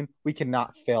cartoon. We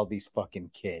cannot fail these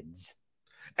fucking kids.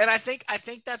 And I think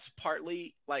that's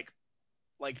partly like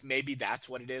maybe that's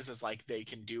what it is like they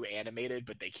can do animated,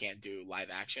 but they can't do live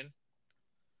action.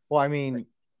 Well, I mean,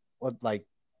 like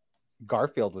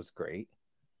Garfield was great.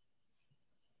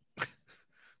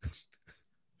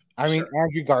 I mean, sure.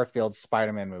 Andrew Garfield's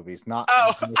Spider-Man movies, not.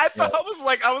 Oh, I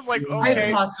was like, okay.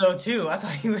 I thought so too. I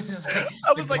thought he was just like.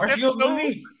 I was like, Garfield that's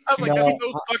movie? That's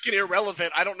so fucking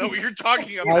irrelevant. I don't know what you're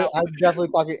talking about. I'm definitely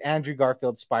talking Andrew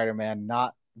Garfield Spider-Man,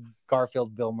 not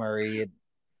Garfield Bill Murray.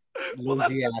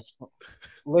 Lazy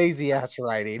ass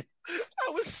writing.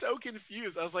 I was so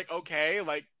confused. I was like, okay,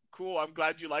 like, cool. I'm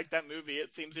glad you like that movie.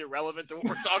 It seems irrelevant to what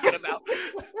we're talking about.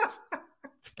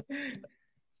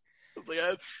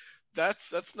 Like,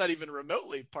 that's not even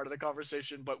remotely part of the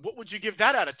conversation, but what would you give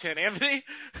that out of 10, Anthony?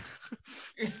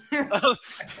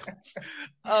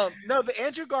 No, the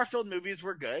Andrew Garfield movies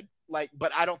were good, like,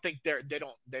 but I don't think they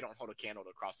don't hold a candle to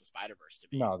Across the Spider-Verse to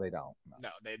me. No, they don't. No,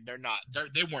 they're not.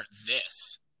 They weren't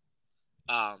this.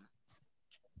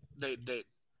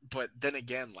 But then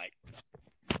again, like,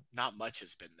 not much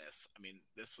has been this. I mean,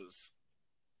 this was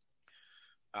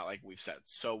like we've said,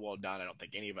 so well done. I don't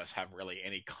think any of us have really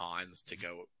any cons to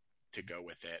go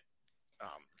with it.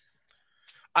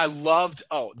 I loved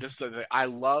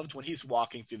when he's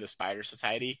walking through the Spider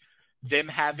Society, them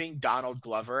having Donald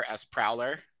Glover as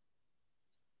Prowler.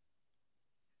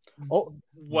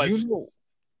 Was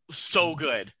so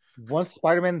good. One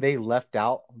Spider-Man they left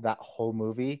out that whole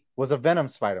movie was a Venom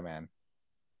Spider-Man.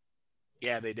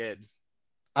 Yeah, they did.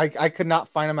 I could not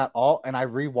find him at all, and I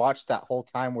rewatched that whole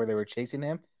time where they were chasing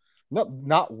him. No,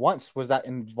 not once was that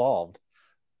involved.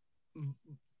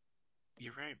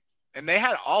 You're right. And they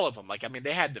had all of them. Like, I mean,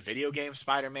 they had the video game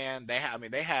Spider-Man. They had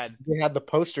the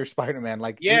poster Spider-Man.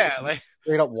 Like, like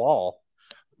straight up wall.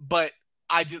 But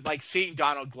I did like seeing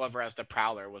Donald Glover as the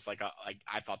Prowler was like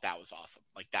I thought that was awesome.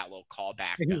 Like that little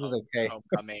callback to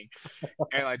Homecoming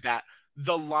and like that.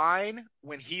 The line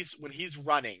when he's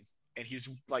running and he's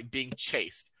like being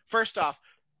chased. First off,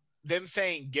 them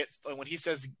saying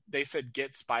they said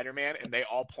get Spider-Man and they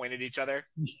all point at each other.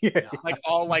 Yeah. Like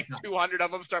all like 200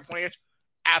 of them start pointing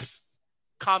at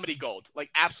comedy gold.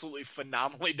 Like absolutely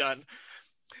phenomenally done.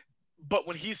 But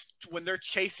when they're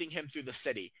chasing him through the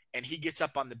city and he gets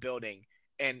up on the building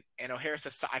and O'Hara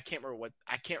says, I can't remember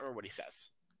what he says.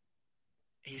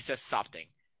 He says something.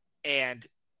 And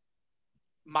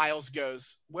Miles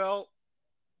goes, well,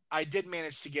 I did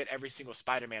manage to get every single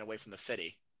Spider-Man away from the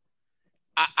city.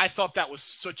 I thought that was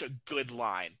such a good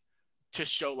line to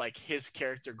show like his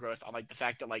character growth on like the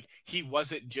fact that like he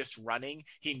wasn't just running,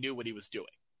 he knew what he was doing.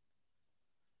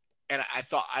 And I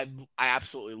thought I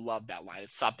absolutely loved that line.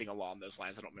 It's something along those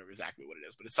lines. I don't remember exactly what it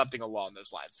is, but it's something along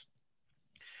those lines.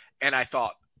 And I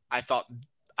thought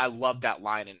I loved that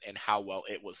line and how well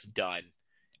it was done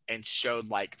and showed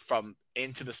like from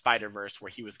Into the Spider-Verse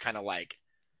where he was kind of like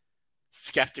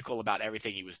skeptical about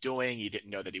everything he was doing. He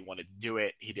didn't know that he wanted to do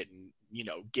it. He didn't,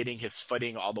 getting his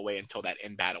footing all the way until that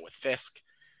end battle with Fisk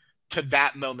to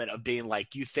that moment of being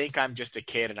like, you think I'm just a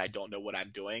kid and I don't know what I'm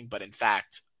doing, but in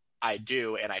fact I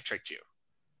do. And I tricked you.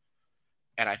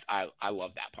 And I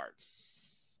love that part.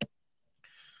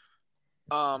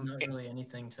 There's not really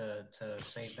anything to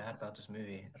say bad about this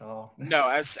movie at all. No,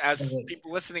 as people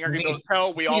listening are going to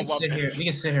tell, we all love this. We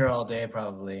can sit here all day,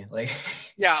 probably. Like,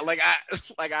 yeah,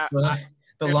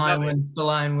 the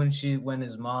line when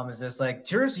his mom is just like,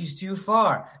 Jersey's too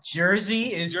far.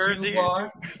 Jersey is too far.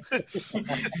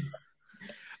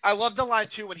 I love the line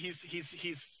too when he's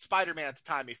Spider-Man at the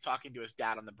time. He's talking to his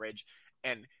dad on the bridge,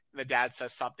 and the dad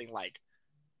says something like,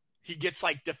 he gets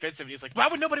like defensive, and he's like, "Why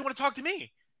would nobody want to talk to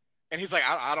me?" And he's like,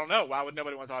 I don't know. Why would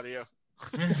nobody want to talk to you?"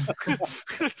 And it's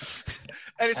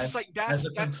just like that's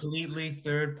a completely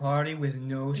third party with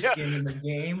no skin in the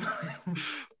game.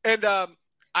 And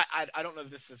I don't know if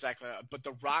this is exactly, but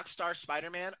the Rockstar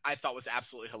Spider-Man I thought was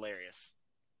absolutely hilarious.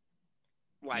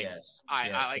 Like, yes,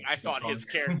 I thought his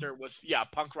character was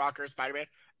punk rocker Spider-Man,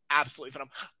 absolutely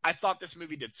phenomenal. I thought this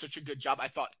movie did such a good job. I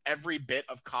thought every bit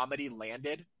of comedy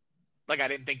landed. Like, I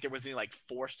didn't think there was any like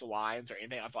forced lines or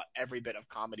anything. I thought every bit of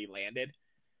comedy landed,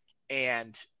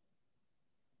 and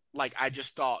like I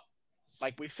just thought,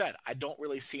 like we've said, I don't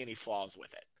really see any flaws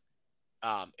with it.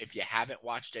 If you haven't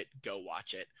watched it, go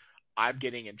watch it. I'm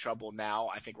getting in trouble now.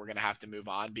 I think we're gonna have to move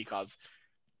on because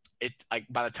it, like,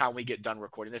 by the time we get done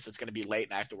recording this, it's gonna be late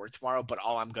and I have to work tomorrow. But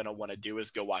all I'm gonna want to do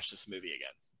is go watch this movie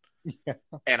again,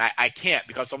 and I can't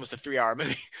because it's almost a 3-hour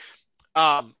movie.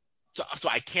 So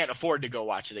I can't afford to go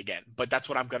watch it again. But that's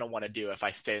what I'm gonna want to do if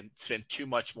I spend too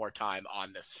much more time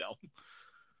on this film.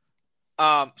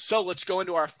 So let's go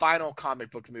into our final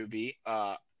comic book movie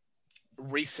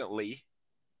recently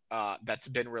that's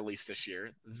been released this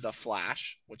year, The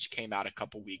Flash, which came out a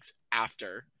couple weeks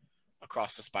after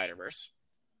Across the Spider-Verse.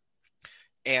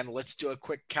 And let's do a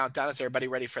quick countdown. Is everybody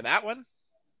ready for that one?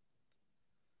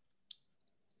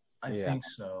 I think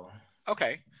so.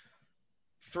 Okay.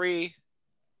 3,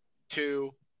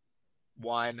 2,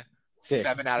 1,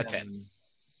 7 out of 10.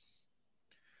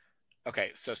 Okay,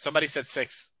 so somebody said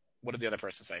 6. What did the other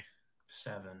person say?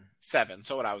 7.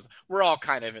 So we're all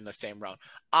kind of in the same realm.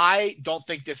 I don't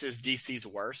think this is DC's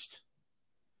worst.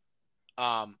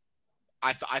 I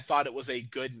thought it was a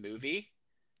good movie,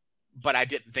 but I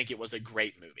didn't think it was a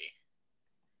great movie.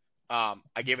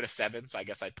 I gave it a 7, so I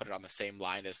guess I'd put it on the same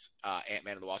line as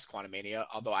Ant-Man and the Wasp Quantumania.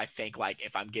 Although I think, like,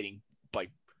 if I'm getting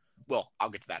like, well, I'll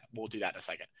get to that. We'll do that in a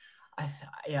second. I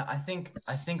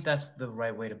think that's the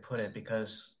right way to put it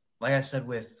because, like I said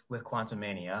with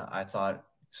Quantumania, I thought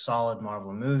solid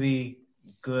Marvel movie,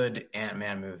 good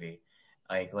Ant-Man movie.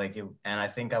 And I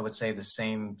think I would say the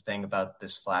same thing about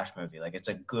this Flash movie. Like, it's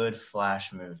a good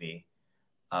Flash movie.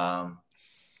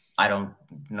 I don't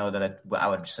know that I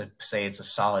would say it's a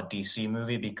solid DC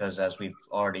movie because, as we've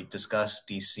already discussed,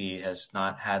 DC has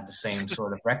not had the same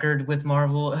sort of record with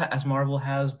Marvel as Marvel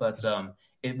has, but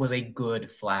it was a good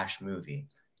Flash movie.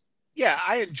 Yeah,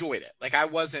 I enjoyed it. Like, I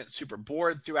wasn't super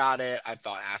bored throughout it. I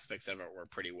thought aspects of it were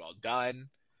pretty well done.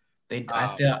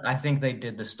 I think they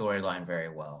did the storyline very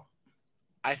well.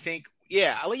 I think,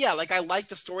 like, I liked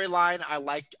the storyline. I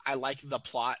liked the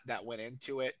plot that went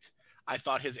into it. I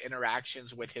thought his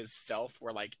interactions with his self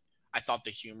were like, I thought the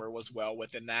humor was well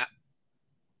within that.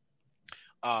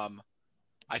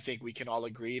 I think we can all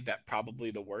agree that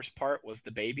probably the worst part was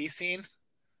the baby scene.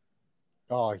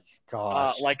 Oh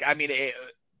gosh! I mean,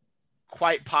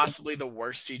 quite possibly the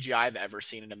worst CGI I've ever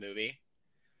seen in a movie.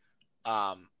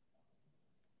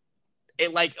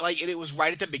 It was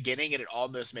right at the beginning, and it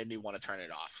almost made me want to turn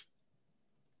it off.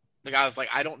 Like, I was like,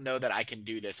 I don't know that I can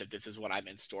do this if this is what I'm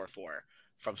in store for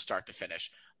from start to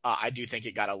finish. I do think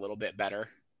it got a little bit better.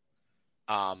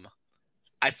 I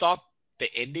thought the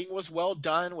ending was well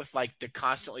done with, like, the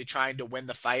constantly trying to win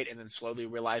the fight and then slowly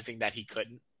realizing that he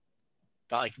couldn't.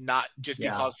 But, like, not just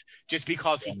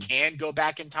because he can go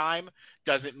back in time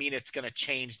doesn't mean it's going to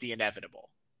change the inevitable.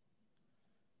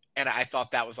 And I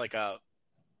thought that was like a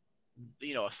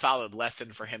solid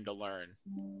lesson for him to learn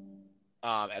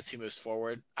as he moves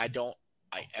forward.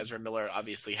 Ezra Miller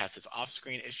obviously has his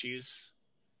off-screen issues.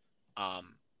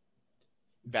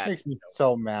 That makes me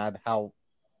so mad. I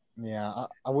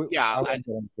won't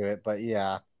go into it, but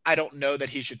yeah, I don't know that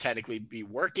he should technically be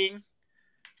working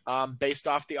based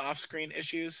off the off-screen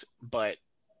issues, but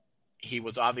he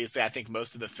was obviously. I think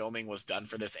most of the filming was done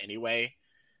for this anyway.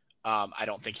 I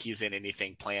don't think he's in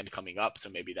anything planned coming up, so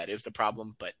maybe that is the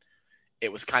problem. But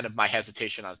it was kind of my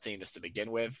hesitation on seeing this to begin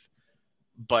with.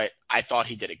 But I thought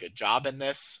he did a good job in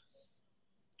this.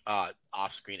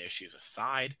 Off-screen issues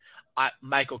aside,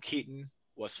 Michael Keaton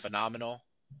was phenomenal.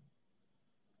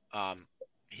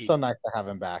 So nice to have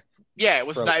him back. Yeah, it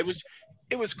was nice.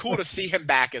 It was cool to see him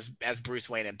back as Bruce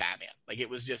Wayne and Batman. Like, it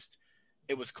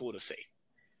was cool to see.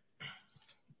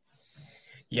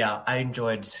 Yeah, I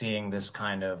enjoyed seeing this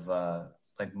kind of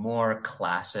like more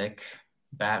classic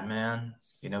Batman.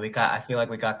 I feel like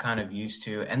we got kind of used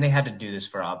to, and they had to do this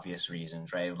for obvious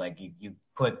reasons, right? Like, you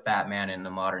put Batman in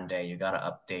the modern day, you got to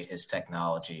update his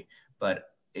technology. But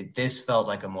this felt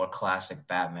like a more classic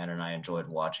Batman, and I enjoyed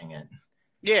watching it.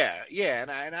 Yeah,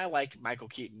 and I like Michael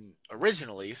Keaton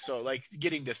originally, so like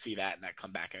getting to see that and that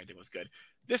comeback and everything was good.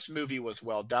 This movie was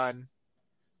well done.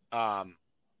 Um,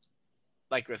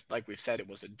 like we've said, it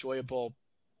was enjoyable.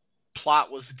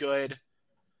 Plot was good.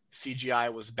 CGI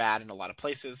was bad in a lot of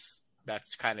places.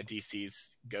 That's kind of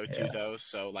DC's go-to Yeah. though.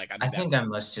 So like, I I mean, that's think I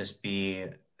must just be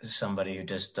somebody who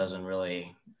just doesn't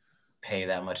really pay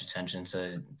that much attention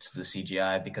to the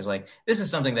CGI because like this is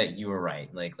something that you were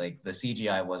right. Like the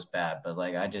CGI was bad, but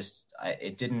like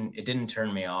it didn't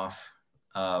turn me off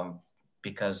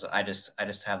because I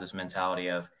just have this mentality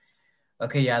of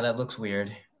okay, yeah, that looks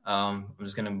weird. I'm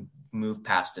just gonna move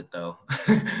past it though.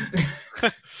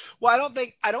 well, I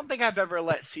don't think I've ever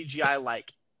let CGI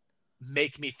like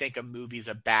make me think a movie's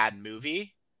a bad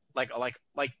movie. Like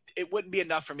it wouldn't be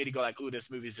enough for me to go like, "Ooh,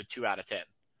 this movie's a 2 out of 10."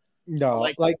 No,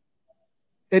 Like like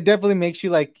it definitely makes you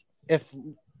like if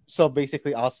so.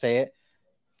 Basically, I'll say it.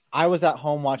 I was at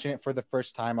home watching it for the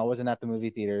first time. I wasn't at the movie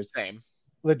theaters. same.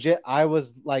 Legit, I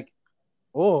was like,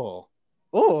 oh,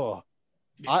 oh.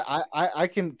 I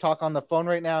can talk on the phone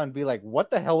right now and be like, what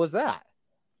the hell was that?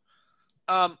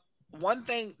 Um, one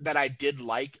thing that I did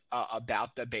like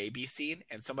about the baby scene,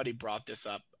 and somebody brought this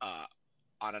up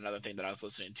on another thing that I was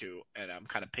listening to, and I'm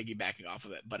kind of piggybacking off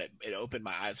of it, but it opened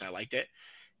my eyes and I liked it.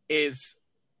 Is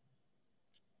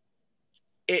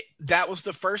it that was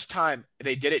the first time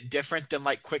they did it different than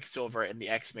like Quicksilver in the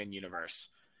X-Men universe.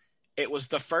 It was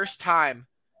the first time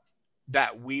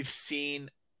that we've seen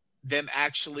them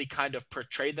actually kind of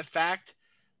portray the fact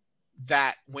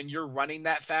that when you're running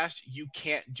that fast, you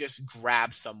can't just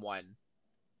grab someone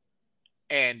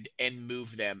and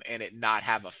move them and it not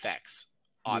have effects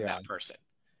on Yeah, that person.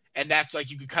 And that's like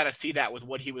you could kind of see that with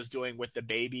what he was doing with the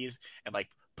babies and like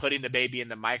putting the baby in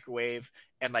the microwave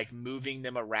and like moving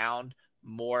them around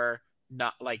more,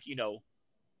 not like,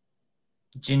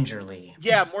 Gingerly.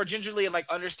 yeah, more gingerly, and like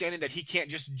understanding that he can't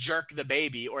just jerk the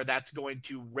baby or that's going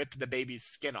to rip the baby's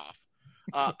skin off.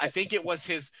 I think it was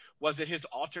it his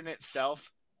alternate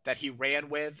self that he ran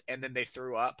with and then they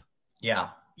threw up. Yeah.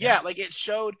 Yeah, like it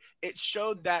showed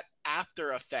that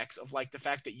after effects of like the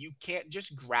fact that you can't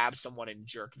just grab someone and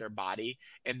jerk their body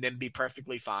and then be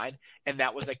perfectly fine. And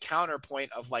that was a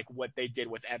counterpoint of like what they did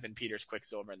with Evan Peters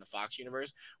Quicksilver in the Fox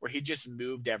universe, where he just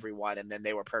moved everyone and then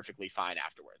they were perfectly fine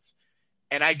afterwards.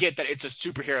 And I get that it's a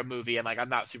superhero movie and like I'm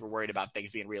not super worried about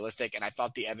things being realistic. And I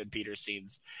thought the Evan Peters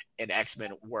scenes in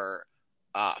X-Men were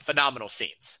phenomenal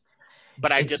scenes.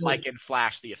 But I did It's like in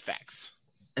Flash the effects.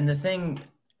 And the thing,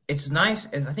 it's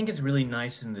nice. I think it's really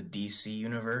nice in the DC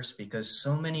universe because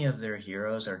so many of their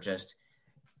heroes are just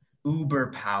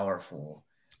uber powerful.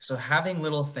 So having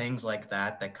little things like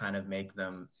that kind of make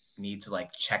them need to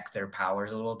like check their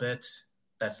powers a little bit,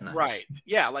 that's Right. nice.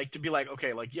 Yeah, like to be like,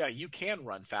 okay, like yeah, you can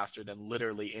run faster than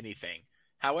literally anything.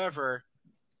 However,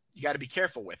 you got to be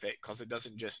careful with it because it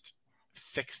doesn't just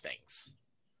fix things.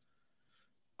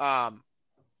 Um,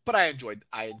 but I enjoyed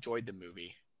the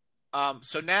movie.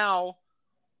 So now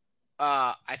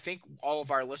I think all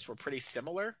of our lists were pretty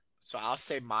similar. So I'll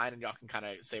say mine and y'all can kind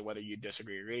of say whether you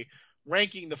disagree or agree.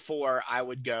 Ranking the four, I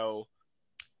would go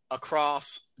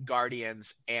across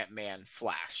Guardians, Ant-Man,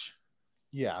 Flash.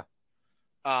 yeah,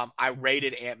 I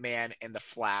rated Ant-Man and the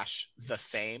Flash the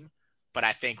same, but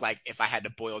I think like if I had to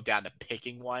boil down to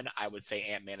picking one, I would say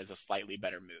Ant-Man is a slightly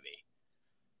better movie.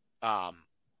 Um,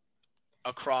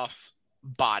 across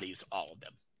bodies, all of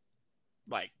them,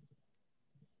 like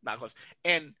not close.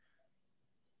 And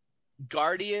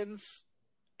Guardians,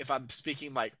 if I'm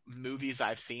speaking like movies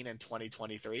I've seen in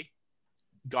 2023,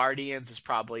 Guardians is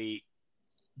probably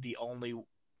the only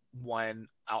one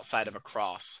outside of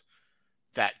Across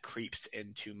that creeps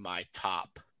into my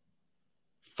top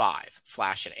five.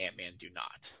 Flash and Ant-Man do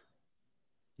not.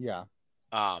 yeah,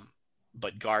 Um,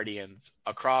 but Guardians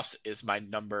Across is my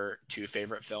number 2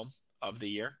 favorite film of the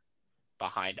year,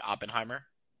 behind Oppenheimer.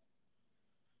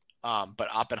 But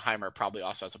Oppenheimer probably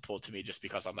also has a pull to me just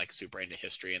because I'm like super into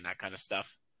history and that kind of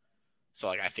stuff. So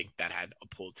like I think that had a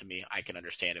pull to me. I can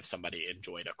understand if somebody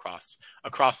enjoyed Across.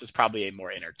 Across is probably a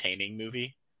more entertaining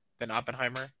movie than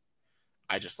Oppenheimer.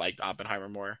 I just liked Oppenheimer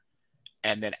more.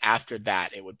 And then after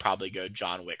that, it would probably go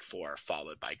John Wick 4,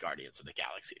 followed by Guardians of the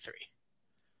Galaxy 3.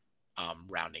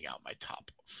 Rounding out my top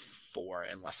 4,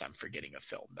 unless I'm forgetting a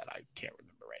film that I can't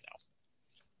remember right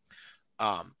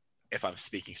now. If I'm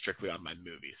speaking strictly on my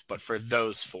movies. But for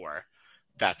those 4,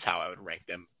 that's how I would rank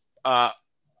them.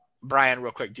 Brian,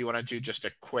 real quick, do you want to do just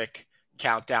a quick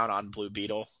countdown on Blue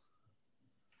Beetle?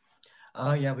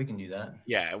 Yeah, we can do that.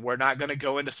 Yeah, we're not going to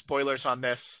go into spoilers on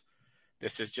this.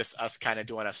 This is just us kind of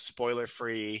doing a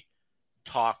spoiler-free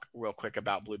talk real quick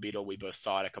about Blue Beetle. We both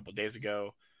saw it a couple days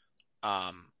ago.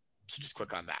 So just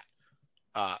quick on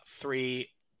that. 3,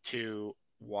 2,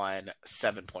 1,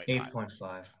 7.5.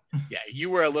 8.5. Yeah, you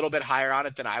were a little bit higher on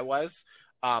it than I was,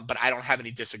 but I don't have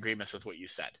any disagreements with what you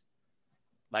said.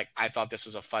 Like, I thought this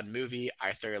was a fun movie.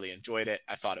 I thoroughly enjoyed it.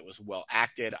 I thought it was well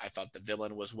acted. I thought the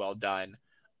villain was well done.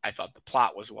 I thought the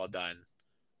plot was well done.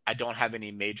 I don't have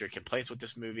any major complaints with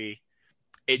this movie.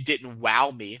 It didn't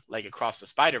wow me like Across the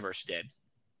Spider-Verse did,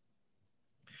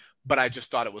 but I just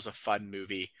thought it was a fun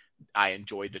movie. I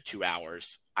enjoyed the 2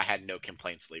 hours. I had no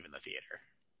complaints leaving the theater.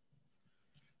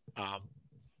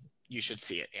 You should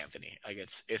see it, Anthony. Like,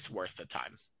 it's worth the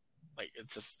time. Like,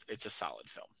 it's a solid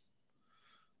film.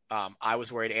 I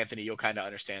was worried, Anthony, you'll kind of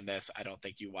understand this. I don't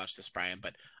think you watched this, Brian,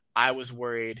 but I was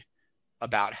worried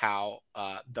about how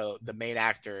the main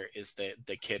actor is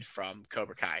the kid from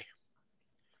Cobra Kai.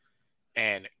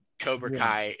 And Cobra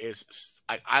Kai is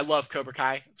I love Cobra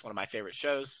Kai. It's one of my favorite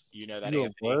shows. You know that, You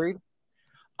Anthony. were worried?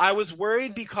 I was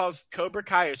worried because Cobra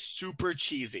Kai is super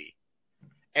cheesy.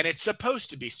 And it's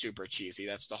supposed to be super cheesy.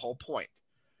 That's the whole point.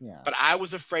 Yeah. But I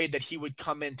was afraid that he would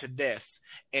come into this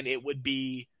and it would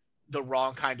be the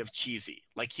wrong kind of cheesy.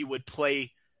 Like, he would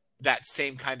play that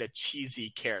same kind of cheesy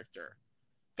character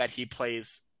that he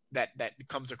plays, that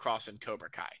comes across in Cobra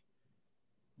Kai.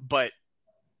 But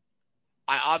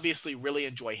I obviously really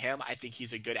enjoy him. I think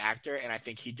he's a good actor, and I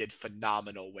think he did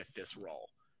phenomenal with this role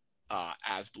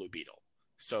as Blue Beetle.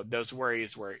 So those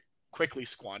worries were quickly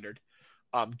squandered.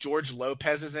 George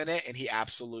Lopez is in it, and he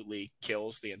absolutely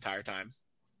kills the entire time.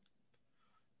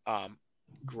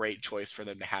 Great choice for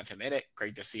them to have him in it.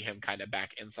 Great to see him kind of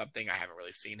back in something. I haven't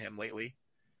really seen him lately.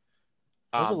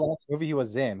 What was the last movie he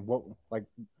was in? What, like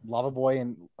Lava Boy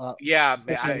and yeah,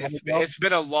 it's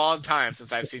been a long time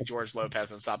since I've seen George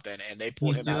Lopez in something, and they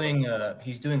pulled him out.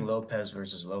 He's doing Lopez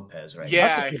versus Lopez, right?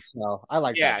 Yeah, I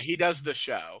like that. Yeah, he does the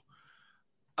show.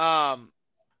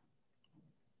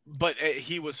 But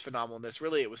he was phenomenal in this.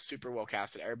 Really, it was super well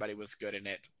casted. Everybody was good in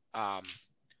it.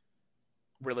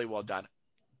 Really well done.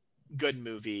 Good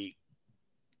movie.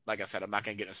 Like I said, I'm not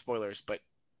going to get into spoilers, but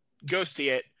go see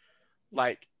it.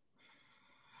 Like,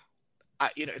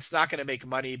 it's not going to make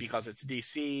money because it's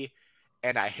DC,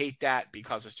 and I hate that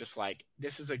because it's just like,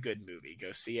 this is a good movie.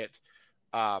 Go see it.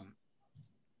 One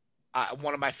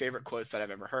of my favorite quotes that I've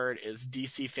ever heard is,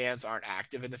 DC fans aren't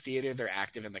active in the theater, they're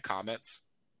active in the comments.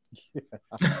 Yeah.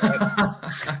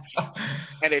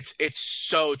 And it's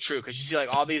so true, because you see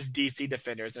like all these DC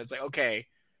defenders, and it's like, okay.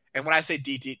 And when I say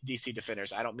DC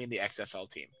defenders, I don't mean the XFL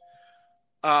team.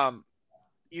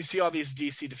 You see all these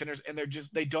DC defenders, and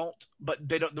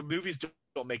the movies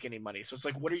don't make any money. So it's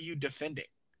like, what are you defending?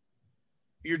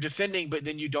 You're defending, but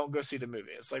then you don't go see the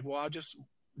movie. It's like, well, I'm just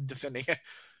defending it.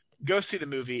 Go see the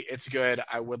movie. It's good.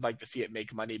 I would like to see it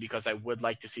make money because I would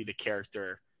like to see the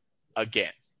character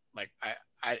again. Like,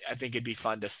 I think it'd be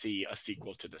fun to see a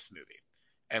sequel to this movie.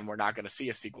 And we're not going to see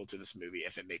a sequel to this movie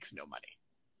if it makes no money,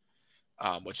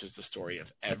 which is the story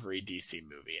of every DC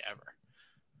movie ever.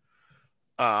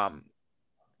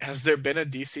 Has there been a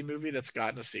DC movie that's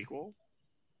gotten a sequel?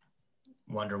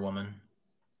 Wonder Woman.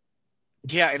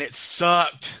 Yeah, and it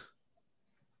sucked.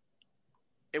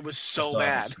 It was so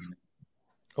bad.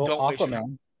 Well,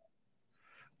 Aquaman.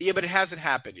 Yeah, but it hasn't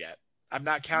happened yet. I'm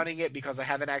not counting it because I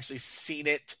haven't actually seen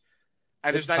it.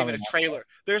 And there's not even a trailer.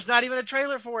 There's not even a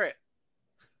trailer for it.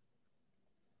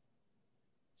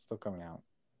 Still coming out.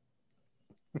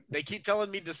 They keep telling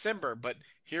me December, but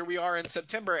here we are in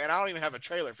September, and I don't even have a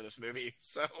trailer for this movie.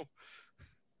 So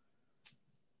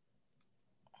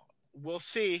we'll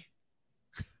see.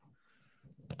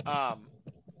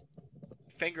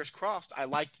 Fingers crossed. I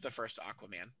liked the first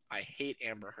Aquaman. I hate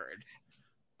Amber Heard.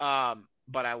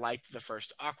 But I liked the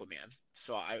first Aquaman,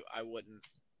 so I wouldn't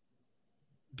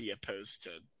be opposed to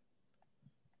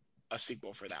a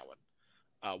sequel for that one.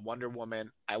 Wonder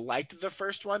Woman, I liked the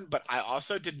first one, but I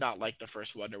also did not like the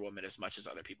first Wonder Woman as much as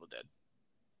other people did.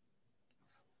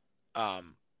 I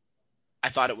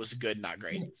thought it was good, not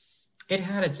great. It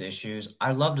had its issues.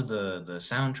 I loved the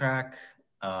soundtrack.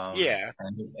 Yeah,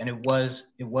 and it was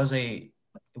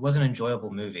an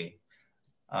enjoyable movie.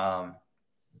 But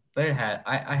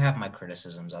I have my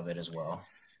criticisms of it as well.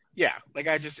 Yeah, like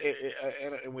and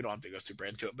we don't have to go super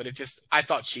into it, but I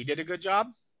thought she did a good job.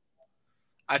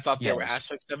 I thought there were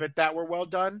aspects of it that were well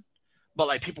done, but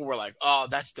like people were like, "Oh,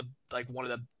 that's one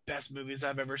of the best movies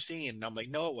I've ever seen," and I'm like,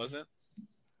 "No, it wasn't."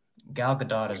 Gal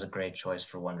Gadot is a great choice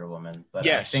for Wonder Woman, but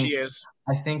yeah, she is.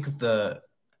 I think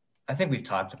we've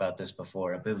talked about this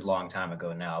before a long time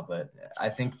ago now, but I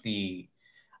think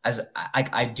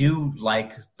I do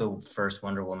like the first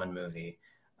Wonder Woman movie,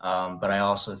 but I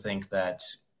also think that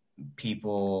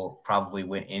people probably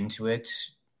went into it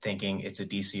thinking it's a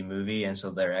DC movie, and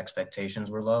so their expectations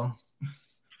were low.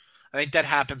 I think that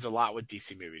happens a lot with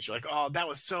DC movies. You're like, oh, that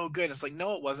was so good. It's like,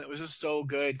 no, it wasn't. It was just so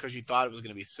good because you thought it was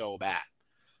going to be so bad.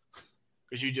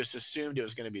 Because you just assumed it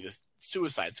was going to be this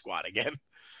Suicide Squad again.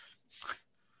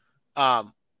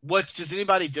 What does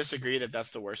anybody disagree that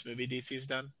that's the worst movie DC's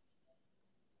done?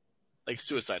 Like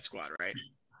Suicide Squad, right?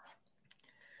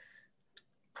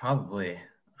 Probably.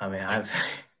 I mean,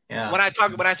 yeah. When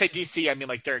I say DC, I mean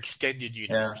like their extended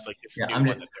universe, like this new one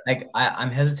that they're like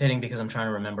I'm hesitating because I'm trying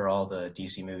to remember all the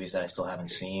DC movies that I still haven't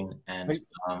seen, and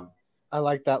I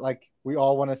like that. Like we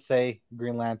all want to say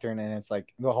Green Lantern, and it's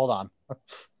like, no, hold on.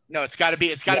 No, it's got to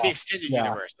be extended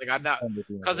universe. Like I'm not,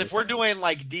 because if we're doing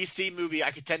like DC movie,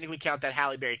 I could technically count that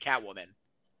Halle Berry Catwoman,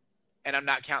 and I'm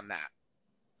not counting that.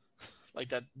 Like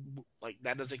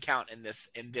that doesn't count in this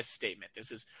statement.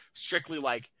 This is strictly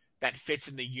like that fits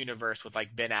in the universe with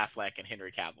like Ben Affleck and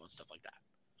Henry Cavill and stuff like that.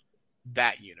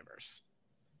 That universe.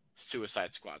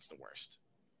 Suicide Squad's the worst.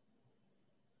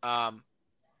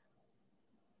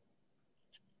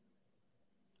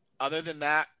 Other than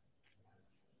that,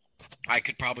 I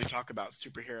could probably talk about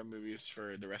superhero movies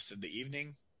for the rest of the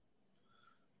evening.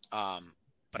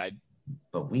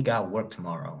 But we got work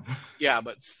tomorrow. Yeah,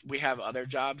 but we have other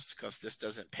jobs because this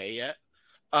doesn't pay yet.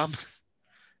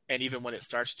 And even when it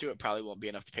starts to, it probably won't be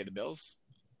enough to pay the bills.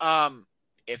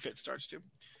 If it starts to.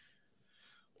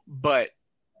 But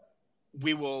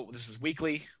we will, this is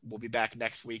weekly. We'll be back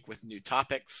next week with new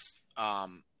topics.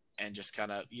 And just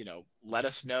kind of, let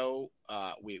us know.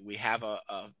 We have a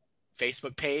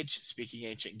Facebook page, Speaking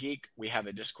Ancient Geek. We have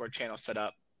a Discord channel set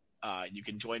up. You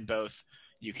can join both.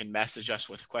 You can message us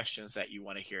with questions that you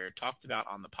want to hear talked about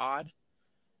on the pod.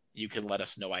 You can let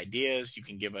us know ideas. You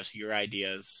can give us your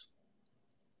ideas.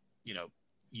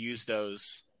 Use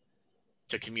those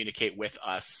to communicate with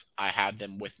us. I have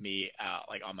them with me,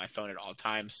 like on my phone at all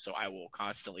times, so I will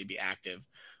constantly be active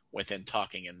within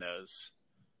talking in those.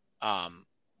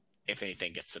 If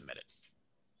anything gets submitted.